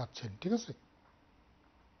চাচ্ছেন। ঠিক আছে?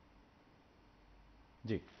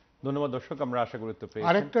 জি, ধন্যবাদ দর্শক, আমরা আশা করি তো পেয়েছেন।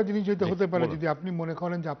 আরেকটা জিনিস যেটা হতে পারে, যদি আপনি মনে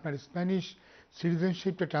করেন যে আপনার স্প্যানিশ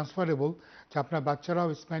সিটিজেনশিপটা ট্রান্সফারেবল, যে আপনার বাচ্চারাও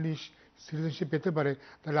স্প্যানিশ সিটিজেনশিপ পেতে পারে,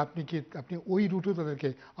 তাহলে আপনি ওই রুটেও তাদেরকে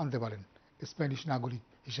আনতে পারেন স্প্যানিশ নাগরিক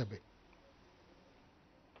হিসাবে।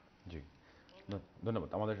 জি, ধন্যবাদ।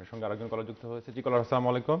 আমাদের সঙ্গে আরেকজন কলার যুক্ত হয়েছে। জি কলার, আসসালামু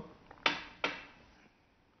আলাইকুম।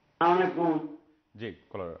 জি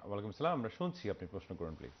কলার, ওয়ালাইকুম আসসালাম, আমরা শুনছি, আপনি প্রশ্ন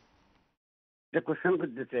করুন প্লিজ। একটা কোশ্চেন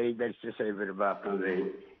করতে চাই ব্যারিস্টার সাহেবের বা আপনাদের।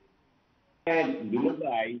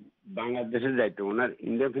 ভাই বাংলাদেশে যাইতো, ওনার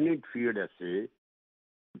ইনডেফিনিট পিরিয়ড আছে,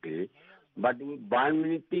 বাট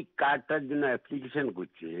বায়োমেট্রিক কার্ডটার জন্য অ্যাপ্লিকেশন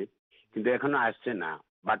করছে, কিন্তু এখনো আসছে না।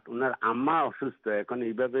 বাট ওনার আম্মা অসুস্থ, এখন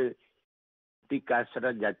এইভাবে কার্ড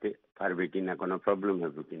ছাড়া যেতে পারবে কিনা, কোনো প্রবলেম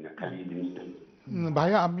হবে কিনা?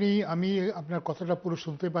 ভাইয়া আমি আপনার কথাটা পুরো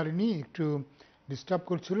শুনতে পারিনি, একটু ডিস্টার্ব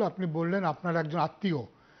করছিল। আপনি বললেন আপনার একজন আত্মীয়,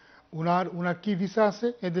 উনার কি ভিসা আছে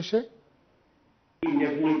এদেশে?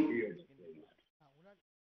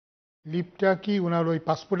 লিপটা কি উনার ওই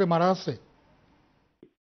পাসপোর্টে মারা আছে?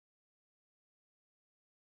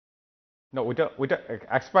 না, ওইটা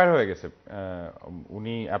এক্সপায়ার হয়ে গেছে।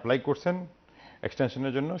 উনি অ্যাপ্লাই করছেন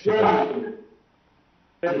এক্সটেনশনের জন্য, সেটা।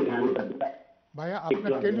 ভাইয়া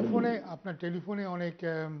আপনার টেলিফোনে অনেক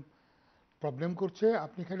প্রবলেম করছে।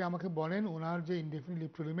 আপনি খালি আমাকে বলেন ওনার যে ইনডেফিনিট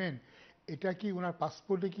লিভ টু রিমেইন, এটা কি ওনার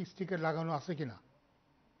পাসপোর্টে কি স্টিকার লাগানো আছে কিনা?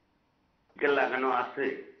 লাগানো আছে।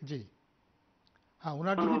 জি হ্যাঁ,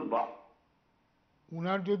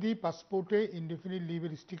 ওনার যদি পাসপোর্টে ইনডেফিনিট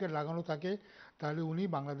লিভের স্টিকার লাগানো থাকে, তাহলে উনি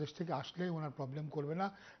বাংলাদেশ থেকে আসলে ওনার প্রবলেম করবে না।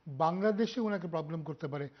 বাংলাদেশে ওনাকে প্রবলেম করতে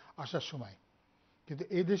পারে আসার সময়, কিন্তু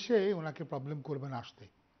এই দেশে ওনাকে প্রবলেম করবে না আসতে।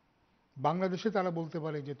 বাংলাদেশে তারা বলতে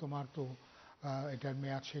পারে যে তোমার তো এটার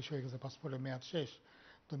মেয়াদ শেষ হয়ে গেছে, পাসপোর্টের মেয়াদ শেষ,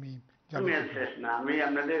 তুমি মেয়াদ শেষ না। আমি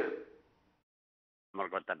আপনাদের আমার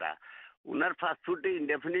কথাটা, উনার পাসপোর্টে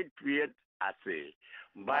ইনডেফিনিট পিরিয়ড আছে,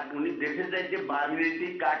 বাট উনি দেশে যাইতে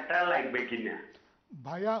বায়োমেট্রিক কার্ডটা লাগবে কিনা?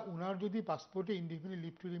 ভাইয়া উনার যদি পাসপোর্টে indefinite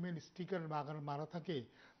leave to remain sticker মারা থাকে,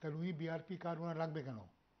 তাহলে উনি বিআরপি কার্ড ওনার লাগবে কেন?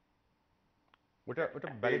 ওটা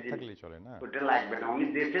ভ্যালিড থাকলেই চলে না? ওটা লাগবে না, উনি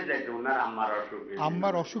দেশে যাইতে, ওনার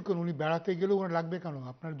আম্মার অসুখ, উনি বেড়াতে গেলেও ওনার লাগবে কেন?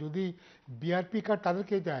 আপনার যদি বিআরপি কার্ড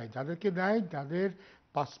তাদেরকে দেয়, যাদেরকে দেয় যাদের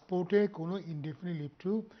পাসপোর্টে কোনো ইনডেফিনিট লিভ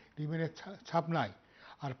টু রিমেইনের ছাপ নাই,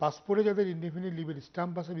 আর পাসপোর্টে যাদের ইনডেফিনিট লিভের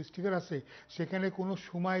স্ট্যাম্প আছে, স্টিকার আছে, সেখানে কোনো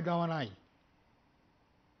সময় দেওয়া নাই।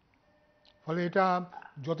 ফলে এটা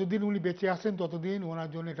যতদিন উনি বেঁচে আছেন ততদিন ওনার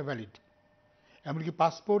জন্য এটা ভ্যালিড। এমনকি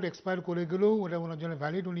পাসপোর্ট এক্সপায়ার করে গেলেও ওটা ওনার জন্য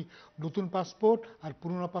ভ্যালিড, উনি নতুন পাসপোর্ট আর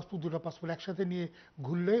পুরোনো পাসপোর্ট দুটো পাসপোর্ট একসাথে নিয়ে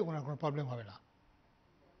ঘুরলে ওনার কোনো প্রবলেম হবে না।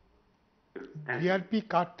 বিআরপি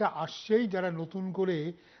কার্ডটা আসছেই যারা নতুন করে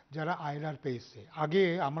যারা আইলার পেয়েছে। আগে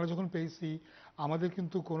আমরা যখন পেয়েছি আমাদের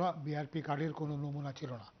কিন্তু কোনো বিআরপি কার্ডের কোনো নমুনা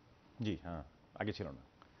ছিল না। জি হ্যাঁ, আগে ছিল না।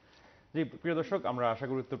 জি প্রিয় দর্শক, আমরা আশা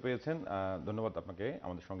করি উত্তর পেয়েছেন। ধন্যবাদ আপনাকে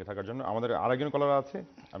আমাদের সঙ্গে থাকার জন্য। আমাদের আরেকজন কলার আছে,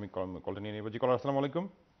 আমি কলটা নিয়ে নেব। জি কলার, আসসালামু আলাইকুম।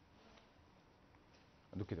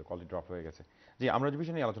 দুঃখিত, কলটি ড্রপ হয়ে গেছে। জি, আমরা যে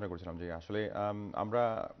বিষয় নিয়ে আলোচনা করছিলাম যে আসলে আমরা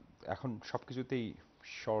এখন সব কিছুতেই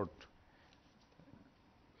শর্ট,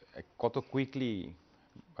 কত কুইকলি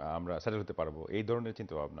আমরা সেটেল হতে পারবো এই ধরনের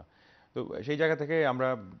চিন্তা ভাবনা। তো সেই জায়গা থেকে আমরা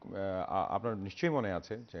আপনার নিশ্চয়ই মনে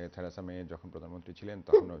আছে যে থেরেসা মে যখন প্রধানমন্ত্রী ছিলেন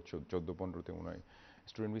তখন 14-15-তে মনে হয়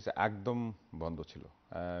স্টুডেন্ট ভিসা একদম বন্ধ ছিল।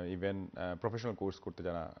 ইভেন প্রফেশনাল কোর্স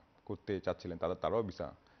করতে চাচ্ছিলেন তারাও ভিসা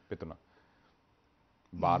পেত না।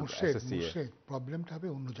 প্রবলেমটা হবে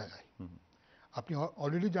অন্য জায়গায়। আপনি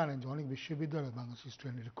অলরেডি জানেন যে অনেক বিশ্ববিদ্যালয়ে বাংলাদেশি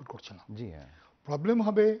স্টুডেন্ট রিক্রুট করছে না। জি হ্যাঁ, প্রবলেম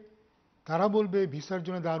হবে তারা বলবে ভিসার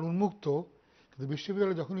জন্য দ্বার উন্মুক্ত, কিন্তু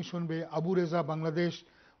বিশ্ববিদ্যালয় যখনই শুনবে আবু রেজা বাংলাদেশ,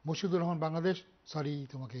 মশিদুর রহমান বাংলাদেশ, সরি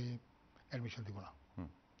তোমাকে অ্যাডমিশন দিব না,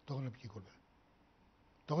 তখন আপনি কী করবেন?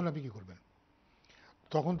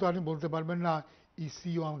 তখন তো আপনি বলতে পারবেন না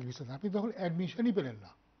ইসিও আমাকে ভিসা দেন, আপনি তখন অ্যাডমিশনই পেলেন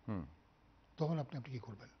না, তখন আপনি কী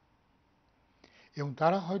করবেন? এবং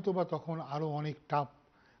তারা হয়তো বা তখন আরও অনেক টাফ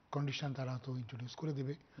কন্ডিশন তারা হয়তো ইন্ট্রোডিউস করে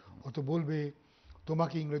দেবে, হয়তো বলবে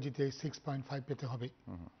তোমাকে ইংরেজিতে 6.5 পেতে হবে,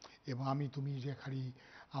 এবং তুমি যে খালি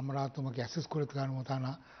আমরা তোমাকে অ্যাসেস করে দেওয়ার মতো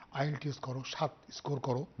না, IELTS করো, 7 স্কোর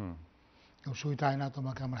করো, এবং শুধু তাই না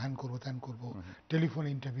তোমাকে আমরা হ্যান করবো ত্যান করবো, টেলিফোনে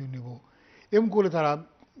ইন্টারভিউ নেব, এরকম করে তারা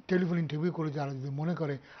টেলিফোন ইন্টারভিউ করে যারা যদি মনে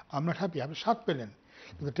করে আমরা হ্যাপি, আপনি 7 পেলেন,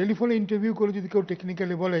 কিন্তু টেলিফোনে ইন্টারভিউ করে যদি কেউ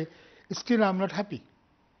টেকনিক্যালি বলে still I am not happy,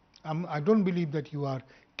 I don't believe that you are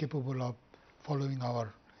capable of following our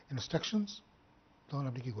instructions, তখন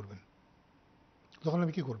আপনি কী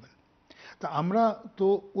করবেন? তা আমরা তো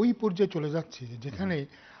ওই পর্যায়ে চলে যাচ্ছি যেখানে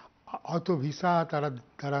হয়তো ভিসা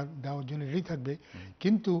তারা দেওয়ার জন্য রেডি থাকবে,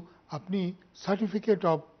 কিন্তু আপনি সার্টিফিকেট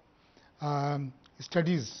অফ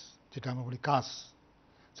স্টাডিজ, যেটা আমরা বলি কাস,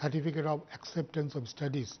 certificate of acceptance of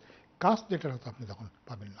studies, কাস যেটা হয়তো আপনি তখন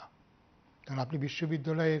পাবেন না। কারণ আপনি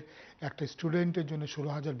বিশ্ববিদ্যালয়ের একটা স্টুডেন্টের জন্য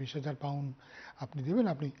 16,000 20,000 পাউন্ড আপনি দেবেন,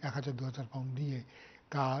 আপনি 1,000 2,000 পাউন্ড দিয়ে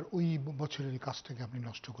তার ওই বছরের কাজটাকে আপনি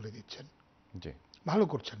নষ্ট করে দিচ্ছেন, ভালো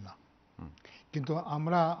করছেন না। কিন্তু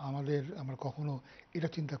আমরা কখনো এটা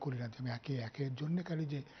চিন্তা করি না যে আমি একের জন্য খালি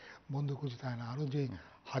যে বন্ধ করছি তাই না, আরও যে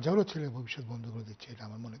হাজারো ছেলে ভবিষ্যৎ বন্ধ করে দিচ্ছে এটা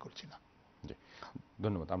আমার মনে করছি না। জি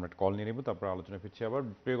ধন্যবাদ। আমরা একটা কল নিয়ে নেব, তারপর আলোচনা ফিরছি আবার।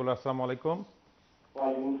 প্রিয়গুলো, আসসালামু আলাইকুম।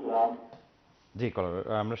 জি কলার,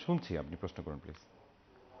 আমরা শুনছি, আপনি প্রশ্ন করুন প্লিজ।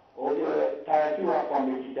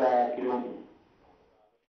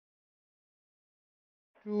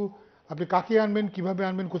 আপনি কাকে আনবেন, কিভাবে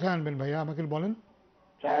আনবেন, কোথায় আনবেন ভাইয়া আমাকে বলেন।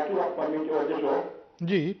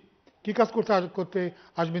 জি, কি কাজ করতে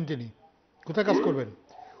আসবেন তিনি? কোথায় কাজ করবেন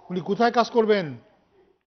উনি? কোথায় কাজ করবেন?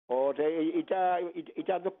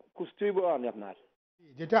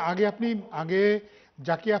 যেটা আগে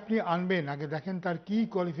যাকে আপনি আনবেন আগে দেখেন তার কি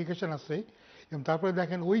কোয়ালিফিকেশন আছে, এবং তারপরে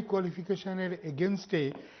দেখেন ওই কোয়ালিফিকেশনের এগেনস্টে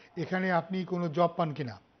এখানে আপনি কোনো জব পান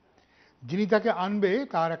কিনা। যিনি তাকে আনবে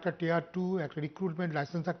তার একটা টিয়ার 2 একটা রিক্রুটমেন্ট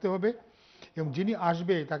লাইসেন্স থাকতে হবে, এবং যিনি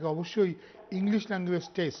আসবে তাকে অবশ্যই ইংলিশ ল্যাঙ্গুয়েজ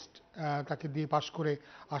টেস্ট তাকে দিয়ে পাস করে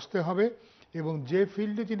আসতে হবে, এবং যে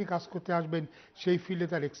ফিল্ডে যিনি কাজ করতে আসবেন সেই ফিল্ডে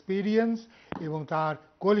তার এক্সপিরিয়েন্স এবং তার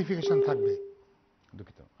কোয়ালিফিকেশন থাকবে।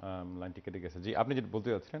 দুঃখিত, লাইনটি কেটে গেছে। জি, আপনি যেটা বলতে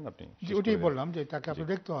যাচ্ছিলেন আপনি। জি, ওটাই বললাম যে তাকে আপনি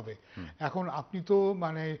দেখতে হবে। এখন আপনি তো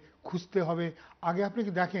খুঁজতে হবে, আগে আপনি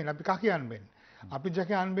দেখেন আপনি কাকে আনবেন। আপনি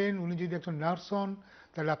যাকে আনবেন উনি যদি একজন নার্স হন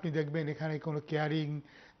তাহলে আপনি দেখবেন এখানে কোনো কেয়ারিং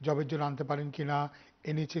জবের জন্য আনতে পারেন কিনা,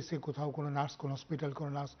 NHS-এ কোথাও কোনো নার্স, কোনো হসপিটাল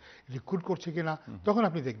কোনো নার্স রিক্রুট করছে কিনা, তখন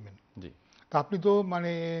আপনি দেখবেন। তা আপনি তো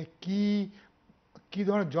কি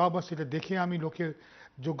ধরনের জব আছে সেটা দেখে আমি লোকের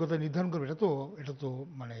যোগ্যতা নির্ধারণ করবো, এটা তো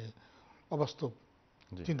অবাস্তব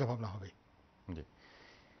চিন্তা ভাবনা হবে। জি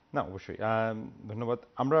না, অবশ্যই ধন্যবাদ।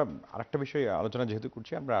 আমরা আরেকটা বিষয় আলোচনা যেহেতু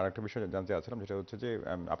করছি, আমরা আরেকটা বিষয় জানতে চাচ্ছিলাম, যেটা হচ্ছে যে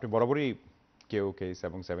আপনি বরাবরই কেস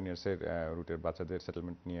এবং 7 ইয়ার্সের রুটের বাচ্চাদের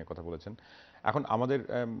সেটেলমেন্ট নিয়ে কথা বলেছেন। এখন আমাদের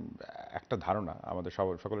একটা ধারণা, আমাদের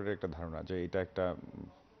সকলের একটা ধারণা যে এটা একটা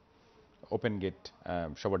ওপেন গেট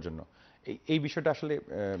সবার জন্য। এই বিষয়টা আসলে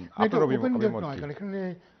আপনার অভিমত কি? এখানে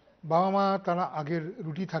বাবা মা তারা আগের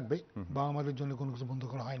রুটি থাকবে, বাবা মাদের জন্য কোনো কিছু বন্ধ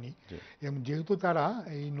করা হয়নি, এবং যেহেতু তারা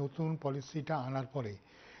এই নতুন পলিসিটা আনার পরে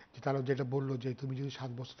যে তারা যেটা বললো যে তুমি যদি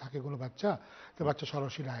 7 বছর থাকে কোনো বাচ্চা, তো বাচ্চা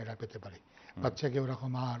সরাসরি আয়রা পেতে পারে। বাচ্চাকে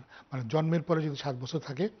ওরকম আর জন্মের পরে যদি 7 বছর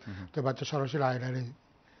থাকে তো বাচ্চা সরাসরি আয়রারে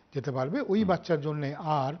যেতে পারবে। ওই বাচ্চার জন্য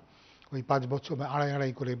আর ওই 5 বছর বা আড়াই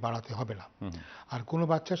আড়াই করে বাড়াতে হবে না। আর কোনো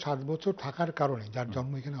বাচ্চা 7 বছর থাকার কারণে, যার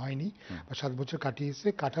জন্ম এখানে হয়নি বা 7 বছর কাটিয়েছে,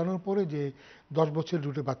 কাটানোর পরে যে 10 বছর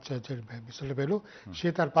রুটে বাচ্চা ভিসাটা পেলো, সে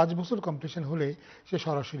তার 5 বছর কমপ্লিশন হলে সে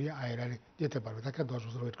সরাসরি আইআরআই যেতে পারবে, তাকে আর 10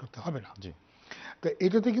 বছর ওয়েট করতে হবে না। তো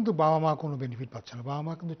এটাতে কিন্তু বাবা মা কোনো বেনিফিট পাচ্ছে না, বাবা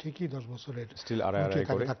মা কিন্তু ঠিকই 10 বছরের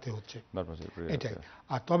রুটে থাকতে হচ্ছে, এটাই।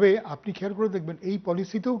 আর তবে আপনি খেয়াল করে দেখবেন এই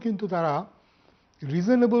পলিসিতেও কিন্তু তারা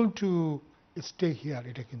রিজনেবল টু স্টে হিয়ার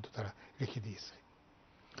এটা কিন্তু তারা রেখে দিয়েছে।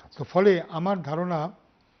 তো ফলে আমার ধারণা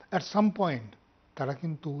অ্যাট সাম পয়েন্ট তারা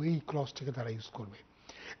কিন্তু এই ক্লজটাকে তারা ইউজ করবে।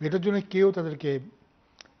 এটার জন্য কেউ তাদেরকে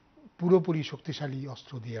পুরোপুরি শক্তিশালী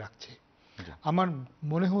অস্ত্র দিয়ে রাখছে। আমার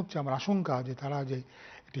মনে হচ্ছে, আমার আশঙ্কা যে তারা যে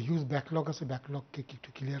একটা হিউজ ব্যাকলগ আছে, ব্যাকলগকে একটু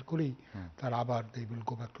ক্লিয়ার করেই তারা আবার they will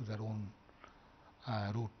go back to their own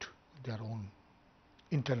root, their own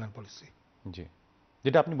internal policy. জি,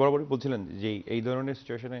 যেটা আপনি বরাবরই বলছিলেন যে এই ধরনের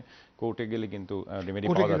সিচুয়েশনে কোর্টে গেলে কিন্তু রেমেডি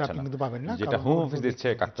পাওয়া যাচ্ছে না, যেটা হোম অফিস দিচ্ছে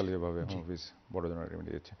কাকতালীয়ভাবে, হোম অফিস বড় ধরনের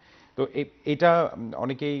রেমেডি দিচ্ছে। তো এটা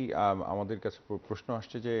অনেকেই আমাদের কাছে প্রশ্ন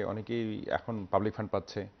আসছে যে অনেকেই এখন পাবলিক ফান্ড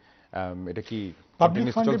পাচ্ছে, এটা কি পাবলিক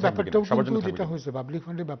ফান্ডের ব্যাপারটাও কিন্তু যেটা হয়েছে, পাবলিক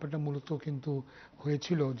ফান্ডের ব্যাপারটা মূলত কিন্তু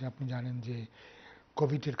হয়েছিল যে আপনি জানেন যে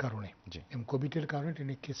কোভিডের কারণে, এবং কোভিডের কারণে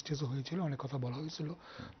ট্রেনে কেসটেসও হয়েছিল, অনেক কথা বলা হয়েছিল,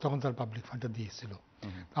 তখন তার পাবলিক ফান্ডটা দিয়েছিল।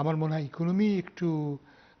 আমার মনে হয় ইকোনমি একটু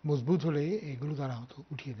মজবুত হলে এগুলো তারা হয়তো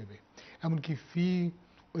উঠিয়ে দেবে, এমনকি ফি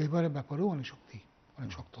ওইবারের ব্যাপারেও অনেক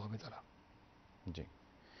শক্ত হবে তারা। জি,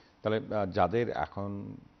 তাহলে যাদের এখন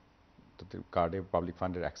কার্ডে পাবলিক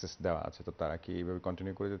ফান্ডের অ্যাক্সেস দেওয়া আছে, তো তারা কি এইভাবে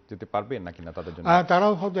কন্টিনিউ করে যেতে পারবে নাকি না, তাদের জন্য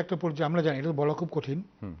তারাও হয়তো একটা পর্যায়ে, আমরা জানি এটা বলা খুব কঠিন,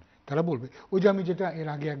 তারা বলবে ওই যে আমি যেটা এর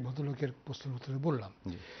আগে এক ভদ্রলোকের প্রশ্নের উত্তরে বললাম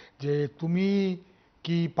যে তুমি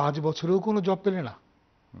কি 5 বছরেও কোনো জব পেলে না,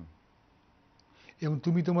 এবং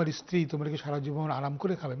তুমি তোমার স্ত্রী তোমাকে সারা জীবন আরাম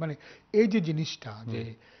করে খাবে, মানে এই যে জিনিসটা, যে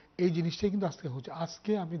এই জিনিসটাই কিন্তু আজকে হচ্ছে।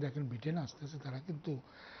 আজকে আপনি দেখেন ব্রিটেন আস্তে আস্তে তারা কিন্তু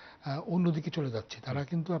অন্যদিকে চলে যাচ্ছে, তারা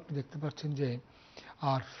কিন্তু আপনি দেখতে পাচ্ছেন যে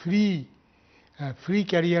আর ফ্রি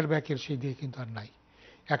ক্যারিয়ার ব্যাকের সেই দিয়ে কিন্তু আর নাই।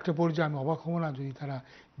 একটা পর্যায়ে আমি অবাক হব না যদি তারা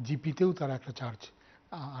জিপিতেও তারা একটা চার্জ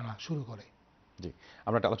আনা শুরু করে। জি,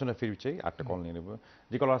 আমরা একটা আলোচনা ফিরে চাই, একটা কল নিয়ে নেব।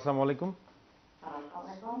 জি কলার, আসসালামু আলাইকুম।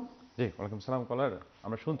 জি ওয়ালাইকুম সালাম কলার,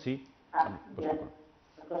 আমরা শুনছি।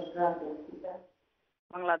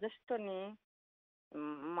 বাংলাদেশ তো নেই,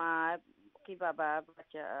 মা কি বাবা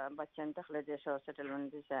বাচ্চা থাকলে যে সব সেটেলমেন্ট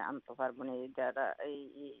দিছে আনতে পারবো না, যারা এই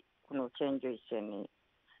কোনো চেঞ্জ হয়েছে নি,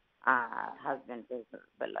 আর হাজবেন্ডের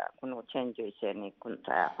বেলা কোনো চেঞ্জ হয়েছে নি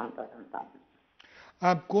কোনটা এখন পর্যন্ত?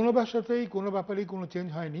 কোনো বাসাতেই কোনো ব্যাপারেই কোনো চেঞ্জ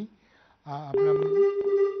হয়নি। আপনার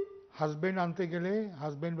হাজবেন্ড আনতে গেলে,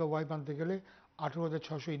 হাজবেন্ড বা ওয়াইফ আনতে গেলে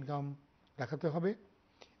 18,600 ইনকাম দেখাতে হবে,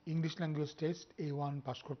 English language test A1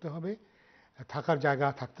 pass করতে হবে, থাকার জায়গা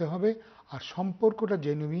থাকতে হবে, আর সম্পর্কটা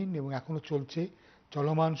জেনুইন এবং এখনো চলছে,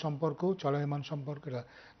 চলমান সম্পর্ক, চলমান সম্পর্কটা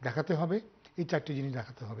দেখাতে হবে। এই 4টি জিনিস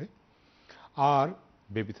দেখাতে হবে। আর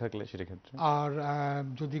বেবি থাকলে সেটা ক্ষেত্রে, আর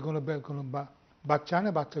যদি কোনো বাচ্চা না,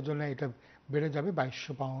 বাচ্চার জন্য এটা বেড়ে যাবে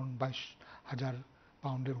 2200 পাউন্ড, 22,000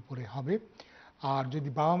 পাউন্ডের উপরে হবে। আর যদি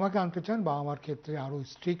বাবা মাকে আনতে চান, বাবা মার ক্ষেত্রে আরও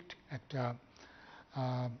স্ট্রিক্ট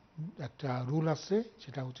একটা রুল আছে,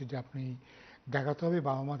 সেটা হচ্ছে যে আপনি দেখাতে হবে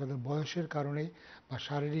বাবা মা তাদের বয়সের কারণে বা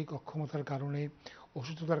শারীরিক অক্ষমতার কারণে,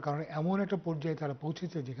 অসুস্থতার কারণে এমন একটা পর্যায়ে তারা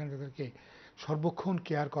পৌঁছেছে যেখানে তাদেরকে সর্বক্ষণ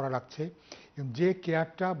কেয়ার করা লাগছে, এবং যে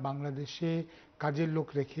কেয়ারটা বাংলাদেশে কাজের লোক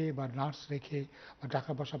রেখে বা নার্স রেখে বা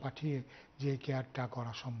টাকা পয়সা পাঠিয়ে যে কেয়ারটা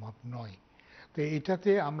করা সম্ভব নয়। তো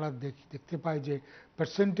এটাতে আমরা দেখতে পাই যে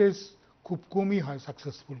পার্সেন্টেজ খুব কমই হয়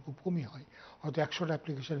সাকসেসফুল, খুব কমই হয়, হয়তো 100টা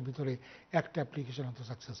অ্যাপ্লিকেশনের ভিতরে একটা অ্যাপ্লিকেশন হয়তো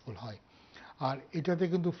সাকসেসফুল হয়। আর এটাতে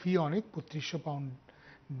কিন্তু ফি অনেক, 3200 পাউন্ড,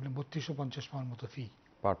 3250 পাউন্ড মতো ফি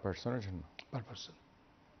পার পার্সনের জন্য, পার পার্সন।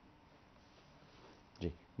 জি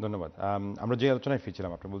ধন্যবাদ। আমরা যে আলোচনায়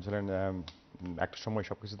ফিরছিলাম, আপনি বলছিলেন একটা সময়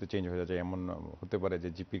সবকিছুতে চেঞ্জ হয়ে যায়, এমন হতে পারে যে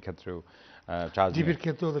জিপির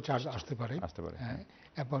ক্ষেত্রেও তো চার্জ আসতে পারে, হ্যাঁ,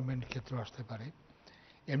 অ্যাপয়েন্টমেন্ট ক্ষেত্রেও আসতে পারে।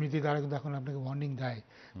 এমনিতেই তারা কিন্তু এখন আপনাকে ওয়ার্নিং দেয়,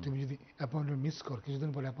 তুমি যদি অ্যাপয়েন্টমেন্ট মিস কর, কিছুদিন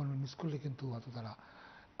পরে অ্যাপয়েন্টমেন্ট মিস করলে কিন্তু অত তারা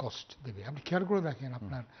কস্ট দেবে। আপনি খেয়াল করে দেখেন,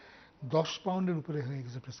 আপনার 10 পাউন্ডের উপরে হয়ে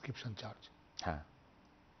গেছে প্রেসক্রিপশন চার্জ। হ্যাঁ,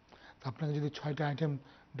 আপনাকে যদি 6টা আইটেম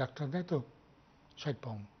ডাক্তার দেয় তো 60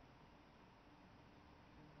 পাউন্ড,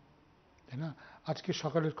 তাই না? আজকে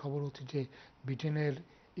সকালের খবর হচ্ছে যে ব্রিটেনের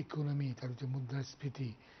ইকোনমি, তার যে মুদ্রাস্ফীতি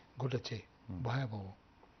ঘটেছে ভয়াবহ,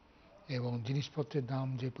 এবং জিনিসপত্রের দাম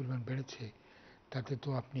যে পরিমাণ বেড়েছে, তাতে তো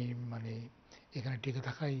আপনি মানে এখানে টিকে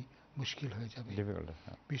থাকাই মুশকিল হয়ে যাবে।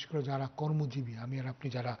 বিশেষ করে যারা কর্মজীবী, আমি আর আপনি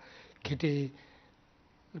যারা খেটে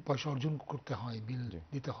পয়সা অর্জন করতে হয়, বিল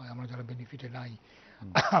দিতে হয়, আমরা যারা বেনিফিটে নাই,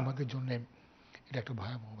 আমাদের জন্য এটা একটা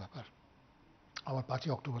ভয়াবহ ব্যাপার। আবার 5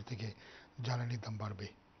 অক্টোবর থেকে জ্বালানির দাম বাড়বে।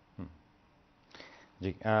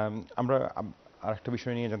 জি, আমরা আরেকটা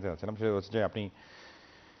বিষয় নিয়ে জানতে চাচ্ছিলাম, সেটা হচ্ছে যে আপনি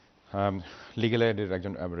লিগ্যাল এডের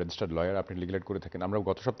একজন রেজিস্টার্ড লয়ার, আপনি লিগ্যাল এড করে থাকেন। আমরা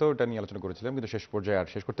গত সপ্তাহে এটা নিয়ে আলোচনা করেছিলাম, কিন্তু শেষ পর্যায়ে আর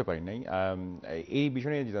শেষ করতে পারি নাই। এই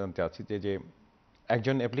বিষয় নিয়ে জানতে চাচ্ছি যে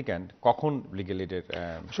একজন অ্যাপ্লিক্যান্ট কখন লিগ্যাল এডের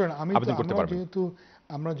আবেদন করতে পারবেন?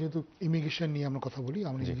 আমরা যেহেতু ইমিগ্রেশন নিয়ে আমরা কথা বলি,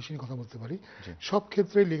 আমরা ইমিগ্রেশন নিয়ে কথা বলতে পারি। সব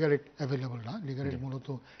ক্ষেত্রে লিগ্যাল এড অ্যাভেলেবল না। লিগ্যাল এড মূলত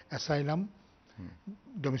asylum,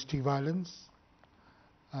 domestic violence,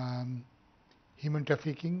 human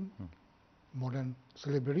trafficking, modern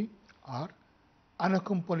slavery আর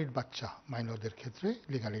আনঅ্যাকম্পানিড বাচ্চা মাইনরদের ক্ষেত্রে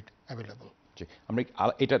লিগ্যাল এড অ্যাভেলেবল। জি, আমরা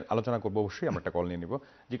এটার আলোচনা করবো অবশ্যই। আমরা একটা কল নিয়ে নিব।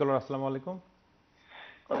 জি, কলার, আসসালামু আলাইকুম।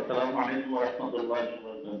 আসসালামু আলাইকুম ওয়া রাহমাতুল্লাহি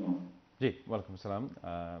ওয়া বারাকাতুহু। জি, ওয়ালাইকুম আসসালাম।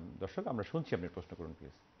 দর্শক, আমরা শুনছি, আপনি প্রশ্ন করুন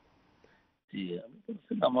প্লিজ। জি, আমি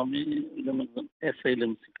বলছিলাম আমি যেমন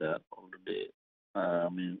অ্যাসাইলাম সিকার অলরেডি,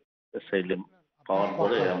 আমি অ্যাসাইলাম পাওয়ার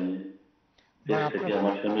পরে আমি দেশ থেকে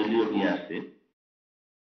আমার ফ্যামিলিও নিয়ে আসি।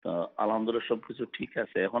 তো আলহামদুলিল্লাহ সবকিছু ঠিক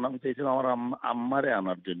আছে। এখন আমি চাইছিলাম আমার আম্মারে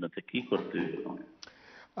আনার জন্য, তো কি করতে হবে?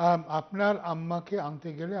 আপনার আম্মাকে আনতে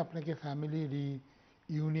গেলে আপনাকে ফ্যামিলি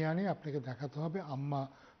ইউনিয়নে আপনাকে দেখাতে হবে আম্মা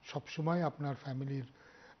সবসময় আপনার ফ্যামিলির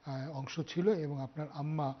অংশ ছিল এবং আপনার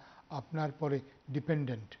আম্মা আপনার পরে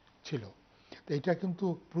ডিপেন্ডেন্ট ছিল। তো এটা কিন্তু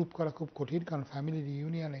প্রুভ করা খুব কঠিন, কারণ ফ্যামিলি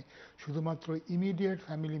ইউনিয়নে শুধুমাত্র ইমিডিয়েট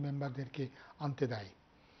ফ্যামিলি মেম্বারদেরকে আনতে দেয়।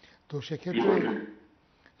 তো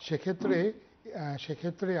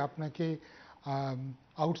সেক্ষেত্রে আপনাকে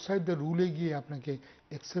আউটসাইড দ্য রুলে গিয়ে আপনাকে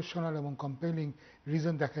এক্সেপশনাল এবং কম্পেলিং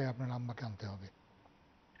রিজন দেখায় আপনার আম্মাকে আনতে হবে।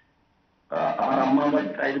 আমার আম্মা আবার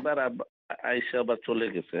 4 বার আইসা আবার চলে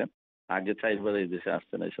গেছে। আগে 4 বার এই দেশে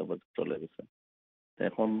আসছেন, আইসা আবার চলে গেছে।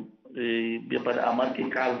 এখন এই ব্যাপারে আমার কি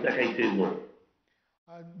কাজ দেখাইতে হইব?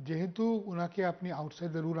 যেহেতু ওনাকে আপনি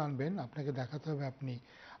আউটসাইড দ্য রুল আনবেন, আপনাকে দেখাতে হবে আপনি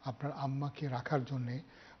আপনার আম্মাকে রাখার জন্যে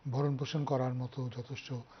ভরণ পোষণ করার মতো যথেষ্ট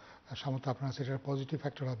সামর্থ্য আপনার, সেটার পজিটিভ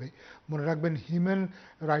ফ্যাক্টর হবে। মনে রাখবেন, হিউম্যান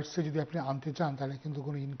রাইটসে যদি আপনি আনতে চান তাহলে কিন্তু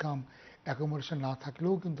কোনো ইনকাম অ্যাকোমোডেশন না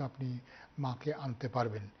থাকলেও কিন্তু আপনি মাকে আনতে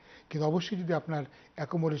পারবেন। কিন্তু অবশ্যই যদি আপনার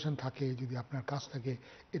অ্যাকোমোডেশন থাকে, যদি আপনার কাজ থাকে,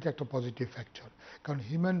 এটা একটা পজিটিভ ফ্যাক্টর। কারণ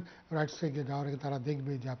হিউম্যান রাইটসে গিয়ে যাওয়ার আগে তারা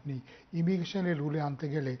দেখবে যে আপনি ইমিগ্রেশনের রুলে আনতে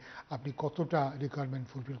গেলে আপনি কতটা রিকোয়ারমেন্ট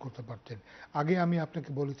ফুলফিল করতে পারতেন। আগে আমি আপনাকে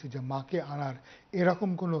বলেছি যে মাকে আনার এরকম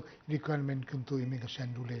কোনো রিকোয়ারমেন্ট কিন্তু ইমিগ্রেশন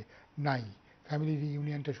রুলে নাই। ফ্যামিলি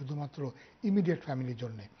রিইউনিয়নটা শুধুমাত্র ইমিডিয়েট ফ্যামিলির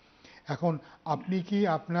জন্যে। এখন আপনি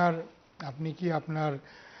কি আপনার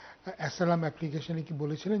অ্যাসাইলাম অ্যাপ্লিকেশনে কি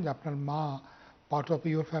বলেছিলেন যে আপনার মা পার্ট অফ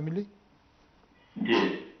ইউর ফ্যামিলি?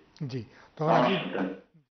 জি, তখন আপনি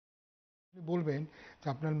বলবেন যে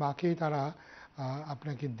আপনার মাকে তারা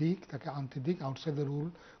আপনাকে তাকে আনতে দিক আউটসাইড দ্য রুল,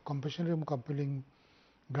 কম্পেশন এবং কম্পেলিং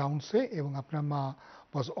গ্রাউন্ডসে, এবং আপনার মা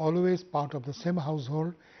was always part of the same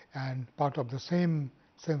household and part of the same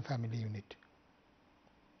family unit.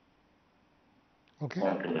 Okay?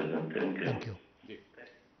 Thank you.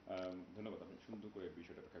 ধন্যবাদ, আপনি সুন্দর করে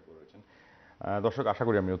বিষয়টা ব্যাখ্যা করেছেন। দর্শক, আশা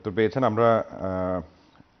করি আপনি উত্তর পেয়েছেন। আমরা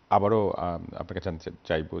আবারও আপনাকে জানতে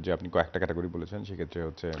চাইবো যে আপনি কয়েকটা ক্যাটাগরি বলেছেন, সেক্ষেত্রে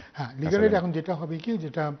হচ্ছে হ্যাঁ, লিগ্যাল এড এখন যেটা হবে কি,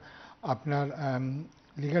 যেটা আপনার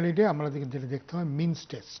লিগ্যাল এডে আমরা যেটা দেখতে হয় মিনস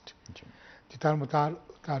টেস্ট, যে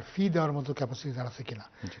তার ফি দেওয়ার মতো ক্যাপাসিটি তার আছে কিনা।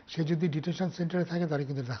 সে যদি ডিটেনশন সেন্টারে থাকে তাহলে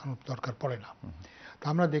কিন্তু দেখানোর দরকার পড়ে না। তা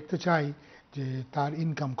আমরা দেখতে চাই যে তার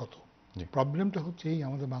ইনকাম কত। প্রবলেমটা হচ্ছে এই,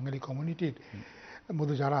 আমাদের বাঙালি কমিউনিটির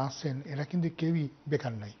মধ্যে যারা আছেন এরা কিন্তু কেউই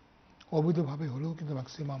বেকার নাই। অবৈধভাবে হলেও কিন্তু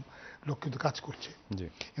ম্যাক্সিমাম লোক কিন্তু কাজ করছে,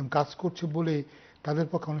 এবং কাজ করছে বলে তাদের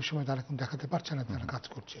পক্ষে অনেক সময় তারা কিন্তু দেখাতে পারছে না তারা কাজ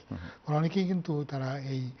করছে। অনেকেই কিন্তু তারা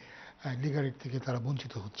এই লিগ্যাল এড থেকে তারা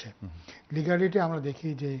বঞ্চিত হচ্ছে। লিগ্যাল এডে আমরা দেখি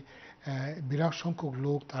যে বিরাট সংখ্যক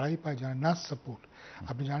লোক তারাই পায় যারা নার্স সাপোর্ট।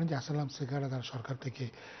 আপনি জানেন যে অ্যাসাইলাম সিকাররা তারা সরকার থেকে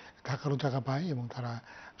থাকারও জায়গা পায় এবং তারা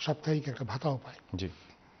সাপ্তাহিক একটা ভাতাও পায়।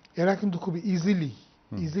 এরা কিন্তু খুব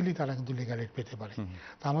ইজিলি তারা কিন্তু লিগ্যাল এড পেতে পারে।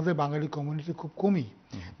 তা আমাদের বাঙালি কমিউনিটি খুব কমই,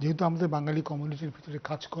 যেহেতু আমাদের বাঙালি কমিউনিটির ভিতরে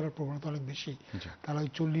কাজ করার প্রবণতা অনেক বেশি, তারা ওই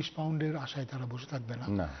 40 পাউন্ডের আশায় তারা বসে থাকবে না,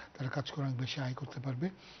 তারা কাজ করে অনেক বেশি আয় করতে পারবে।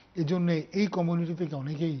 এই জন্য এই কমিউনিটি থেকে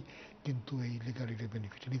অনেকেই কিন্তু এই লিগ্যাল এডের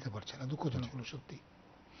বেনিফিট নিতে পারছে না, দুঃখজনক হলো সত্যি।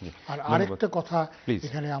 আর আরেকটা কথা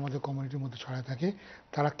এখানে আমাদের কমিউনিটির মধ্যে ছড়ায় থাকে,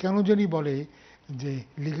 তারা কেন জানি বলে যে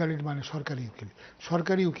লিগ্যাল এড মানে সরকারি উকিল।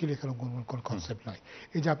 সরকারি উকিল এখানে কোনো কনসেপ্ট নয়।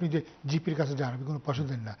 এই যে আপনি যে জিপির কাছে যান, আপনি কোনো পয়সা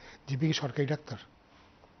দেন না, জিপি কি সরকারি ডাক্তার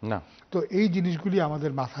না? তো এই জিনিসগুলি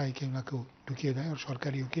আমাদের মাথায় কেউ না কেউ ঢুকিয়ে দেয়। আর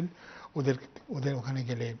সরকারি উকিল ওদের ওখানে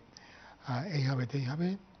গেলে এই হবে তেই হবে,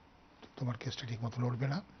 তোমার কেসটা ঠিক মতো লড়বে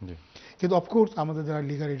না। কিন্তু অফকোর্স আমাদের যারা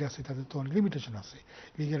লিগ্যাল এড আছে তাদের তো অনেক লিমিটেশন আছে।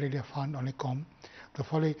 লিগ্যাল এডের ফান্ড অনেক কম, তো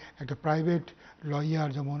ফলে একটা প্রাইভেট লয়ার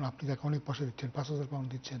যেমন আপনি তাকে অনেক পয়সা দিচ্ছেন, 5,000 পাউন্ড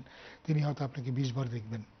দিচ্ছেন, তিনি হয়তো আপনাকে 20 বার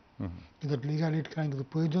দেখবেন, কিন্তু লিগাল এইড কিন্তু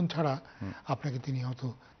প্রয়োজন ছাড়া আপনাকে তিনি হয়তো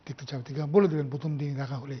দেখতে চাবেন, তিনি বলে দেবেন প্রথম দিন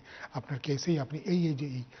দেখা হলে আপনার কেসেই আপনি এই যে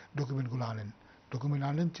এই ডকুমেন্টগুলো আনেন, ডকুমেন্ট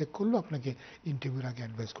আনলেন, চেক করলো, আপনাকে ইন্টারভিউর আগে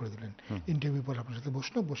অ্যাডভাইস করে দিলেন, ইন্টারভিউ পর আপনার সাথে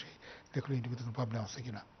বসলো, বসে দেখলো ইন্টারভিউতে কোনো প্রবলেম আছে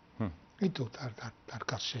কিনা, এই তো তার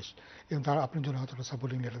কাজ শেষ। এবং তার আপনার জন্য হয়তো একটা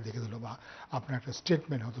সাপোর্টিং লেটার দেখে দিল বা আপনার একটা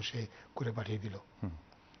স্টেটমেন্ট হয়তো সে করে পাঠিয়ে দিল।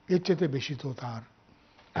 এর চেয়ে বেশি তো তার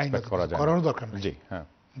আইনত করানো দরকার নেই। জি, হ্যাঁ,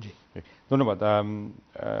 জি, ধন্যবাদ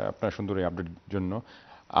আপনার সুন্দর এই আপডেটের জন্য।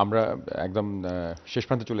 আমরা একদম শেষ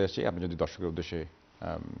প্রান্তে চলে আসছি, আপনি যদি দর্শকের উদ্দেশ্যে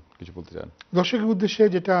কিছু বলতে চান। দর্শকের উদ্দেশ্যে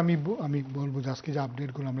যেটা আমি বলবো যে আজকে যে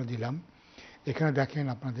আপডেটগুলো আমরা দিলাম, এখানে দেখেন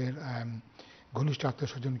আপনাদের ঘনিষ্ঠ আত্মীয়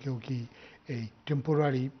স্বজন কেউ কি এই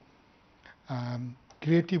টেম্পোরারি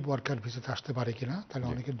ক্রিয়েটিভ ওয়ার্কার ভিসাতে আসতে পারে কিনা, তাহলে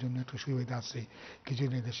অনেকের জন্য একটা সুবিধা আছে,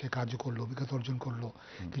 কিছুদিন দেশে কাজও করলো, অভিজ্ঞতা অর্জন করলো,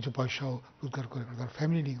 কিছু পয়সাও রোজগার করে তার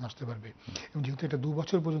ফ্যামিলি নিয়ে আসতে পারবে। এবং যেহেতু এটা 2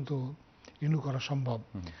 বছর পর্যন্ত রিনিউ করা সম্ভব,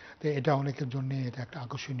 তো এটা অনেকের জন্য এটা একটা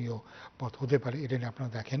আকর্ষণীয় পথ হতে পারে, এটা নিয়ে আপনারা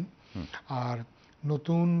দেখেন। আর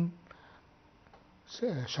নতুন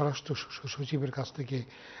স্বরাষ্ট্র সচিবের কাছ থেকে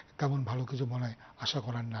তেমন ভালো কিছু মনে হয় আশা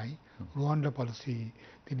করার নাই। রুয়ান্ডা পলিসি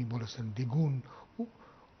তিনি বলেছেন দ্বিগুণ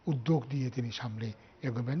উদ্যোগ দিয়ে তিনি সামনে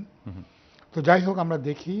এগোবেন। তো যাই হোক, আমরা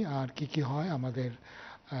দেখি আর কি হয়, আমাদের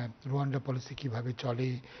রুয়ান্ডা পলিসি কিভাবে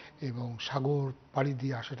চলে এবং সাগর পাড়ি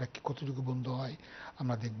দিয়ে আসাটা কতটুকু বন্ধ হয়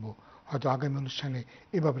আমরা দেখব। হয়তো আগামী অনুষ্ঠানে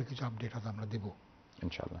এ ব্যাপারে কিছু আপডেট হয়তো আমরা দেবো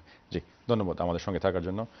ইনশাআল্লাহ। জি, ধন্যবাদ আমাদের সঙ্গে থাকার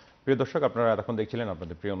জন্য। প্রিয় দর্শক, আপনারা এতক্ষণ দেখছিলেন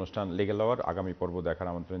আপনাদের প্রিয় অনুষ্ঠান লিগ্যাল আওয়ার। আগামী পর্ব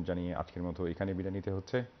দেখার আমন্ত্রণ জানিয়ে আজকের মতো এখানে বিদায় নিতে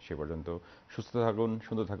হচ্ছে। সে পর্যন্ত সুস্থ থাকুন,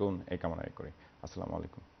 সুন্দর থাকুন এই কামনাই করি। আসসালামু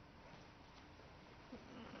আলাইকুম।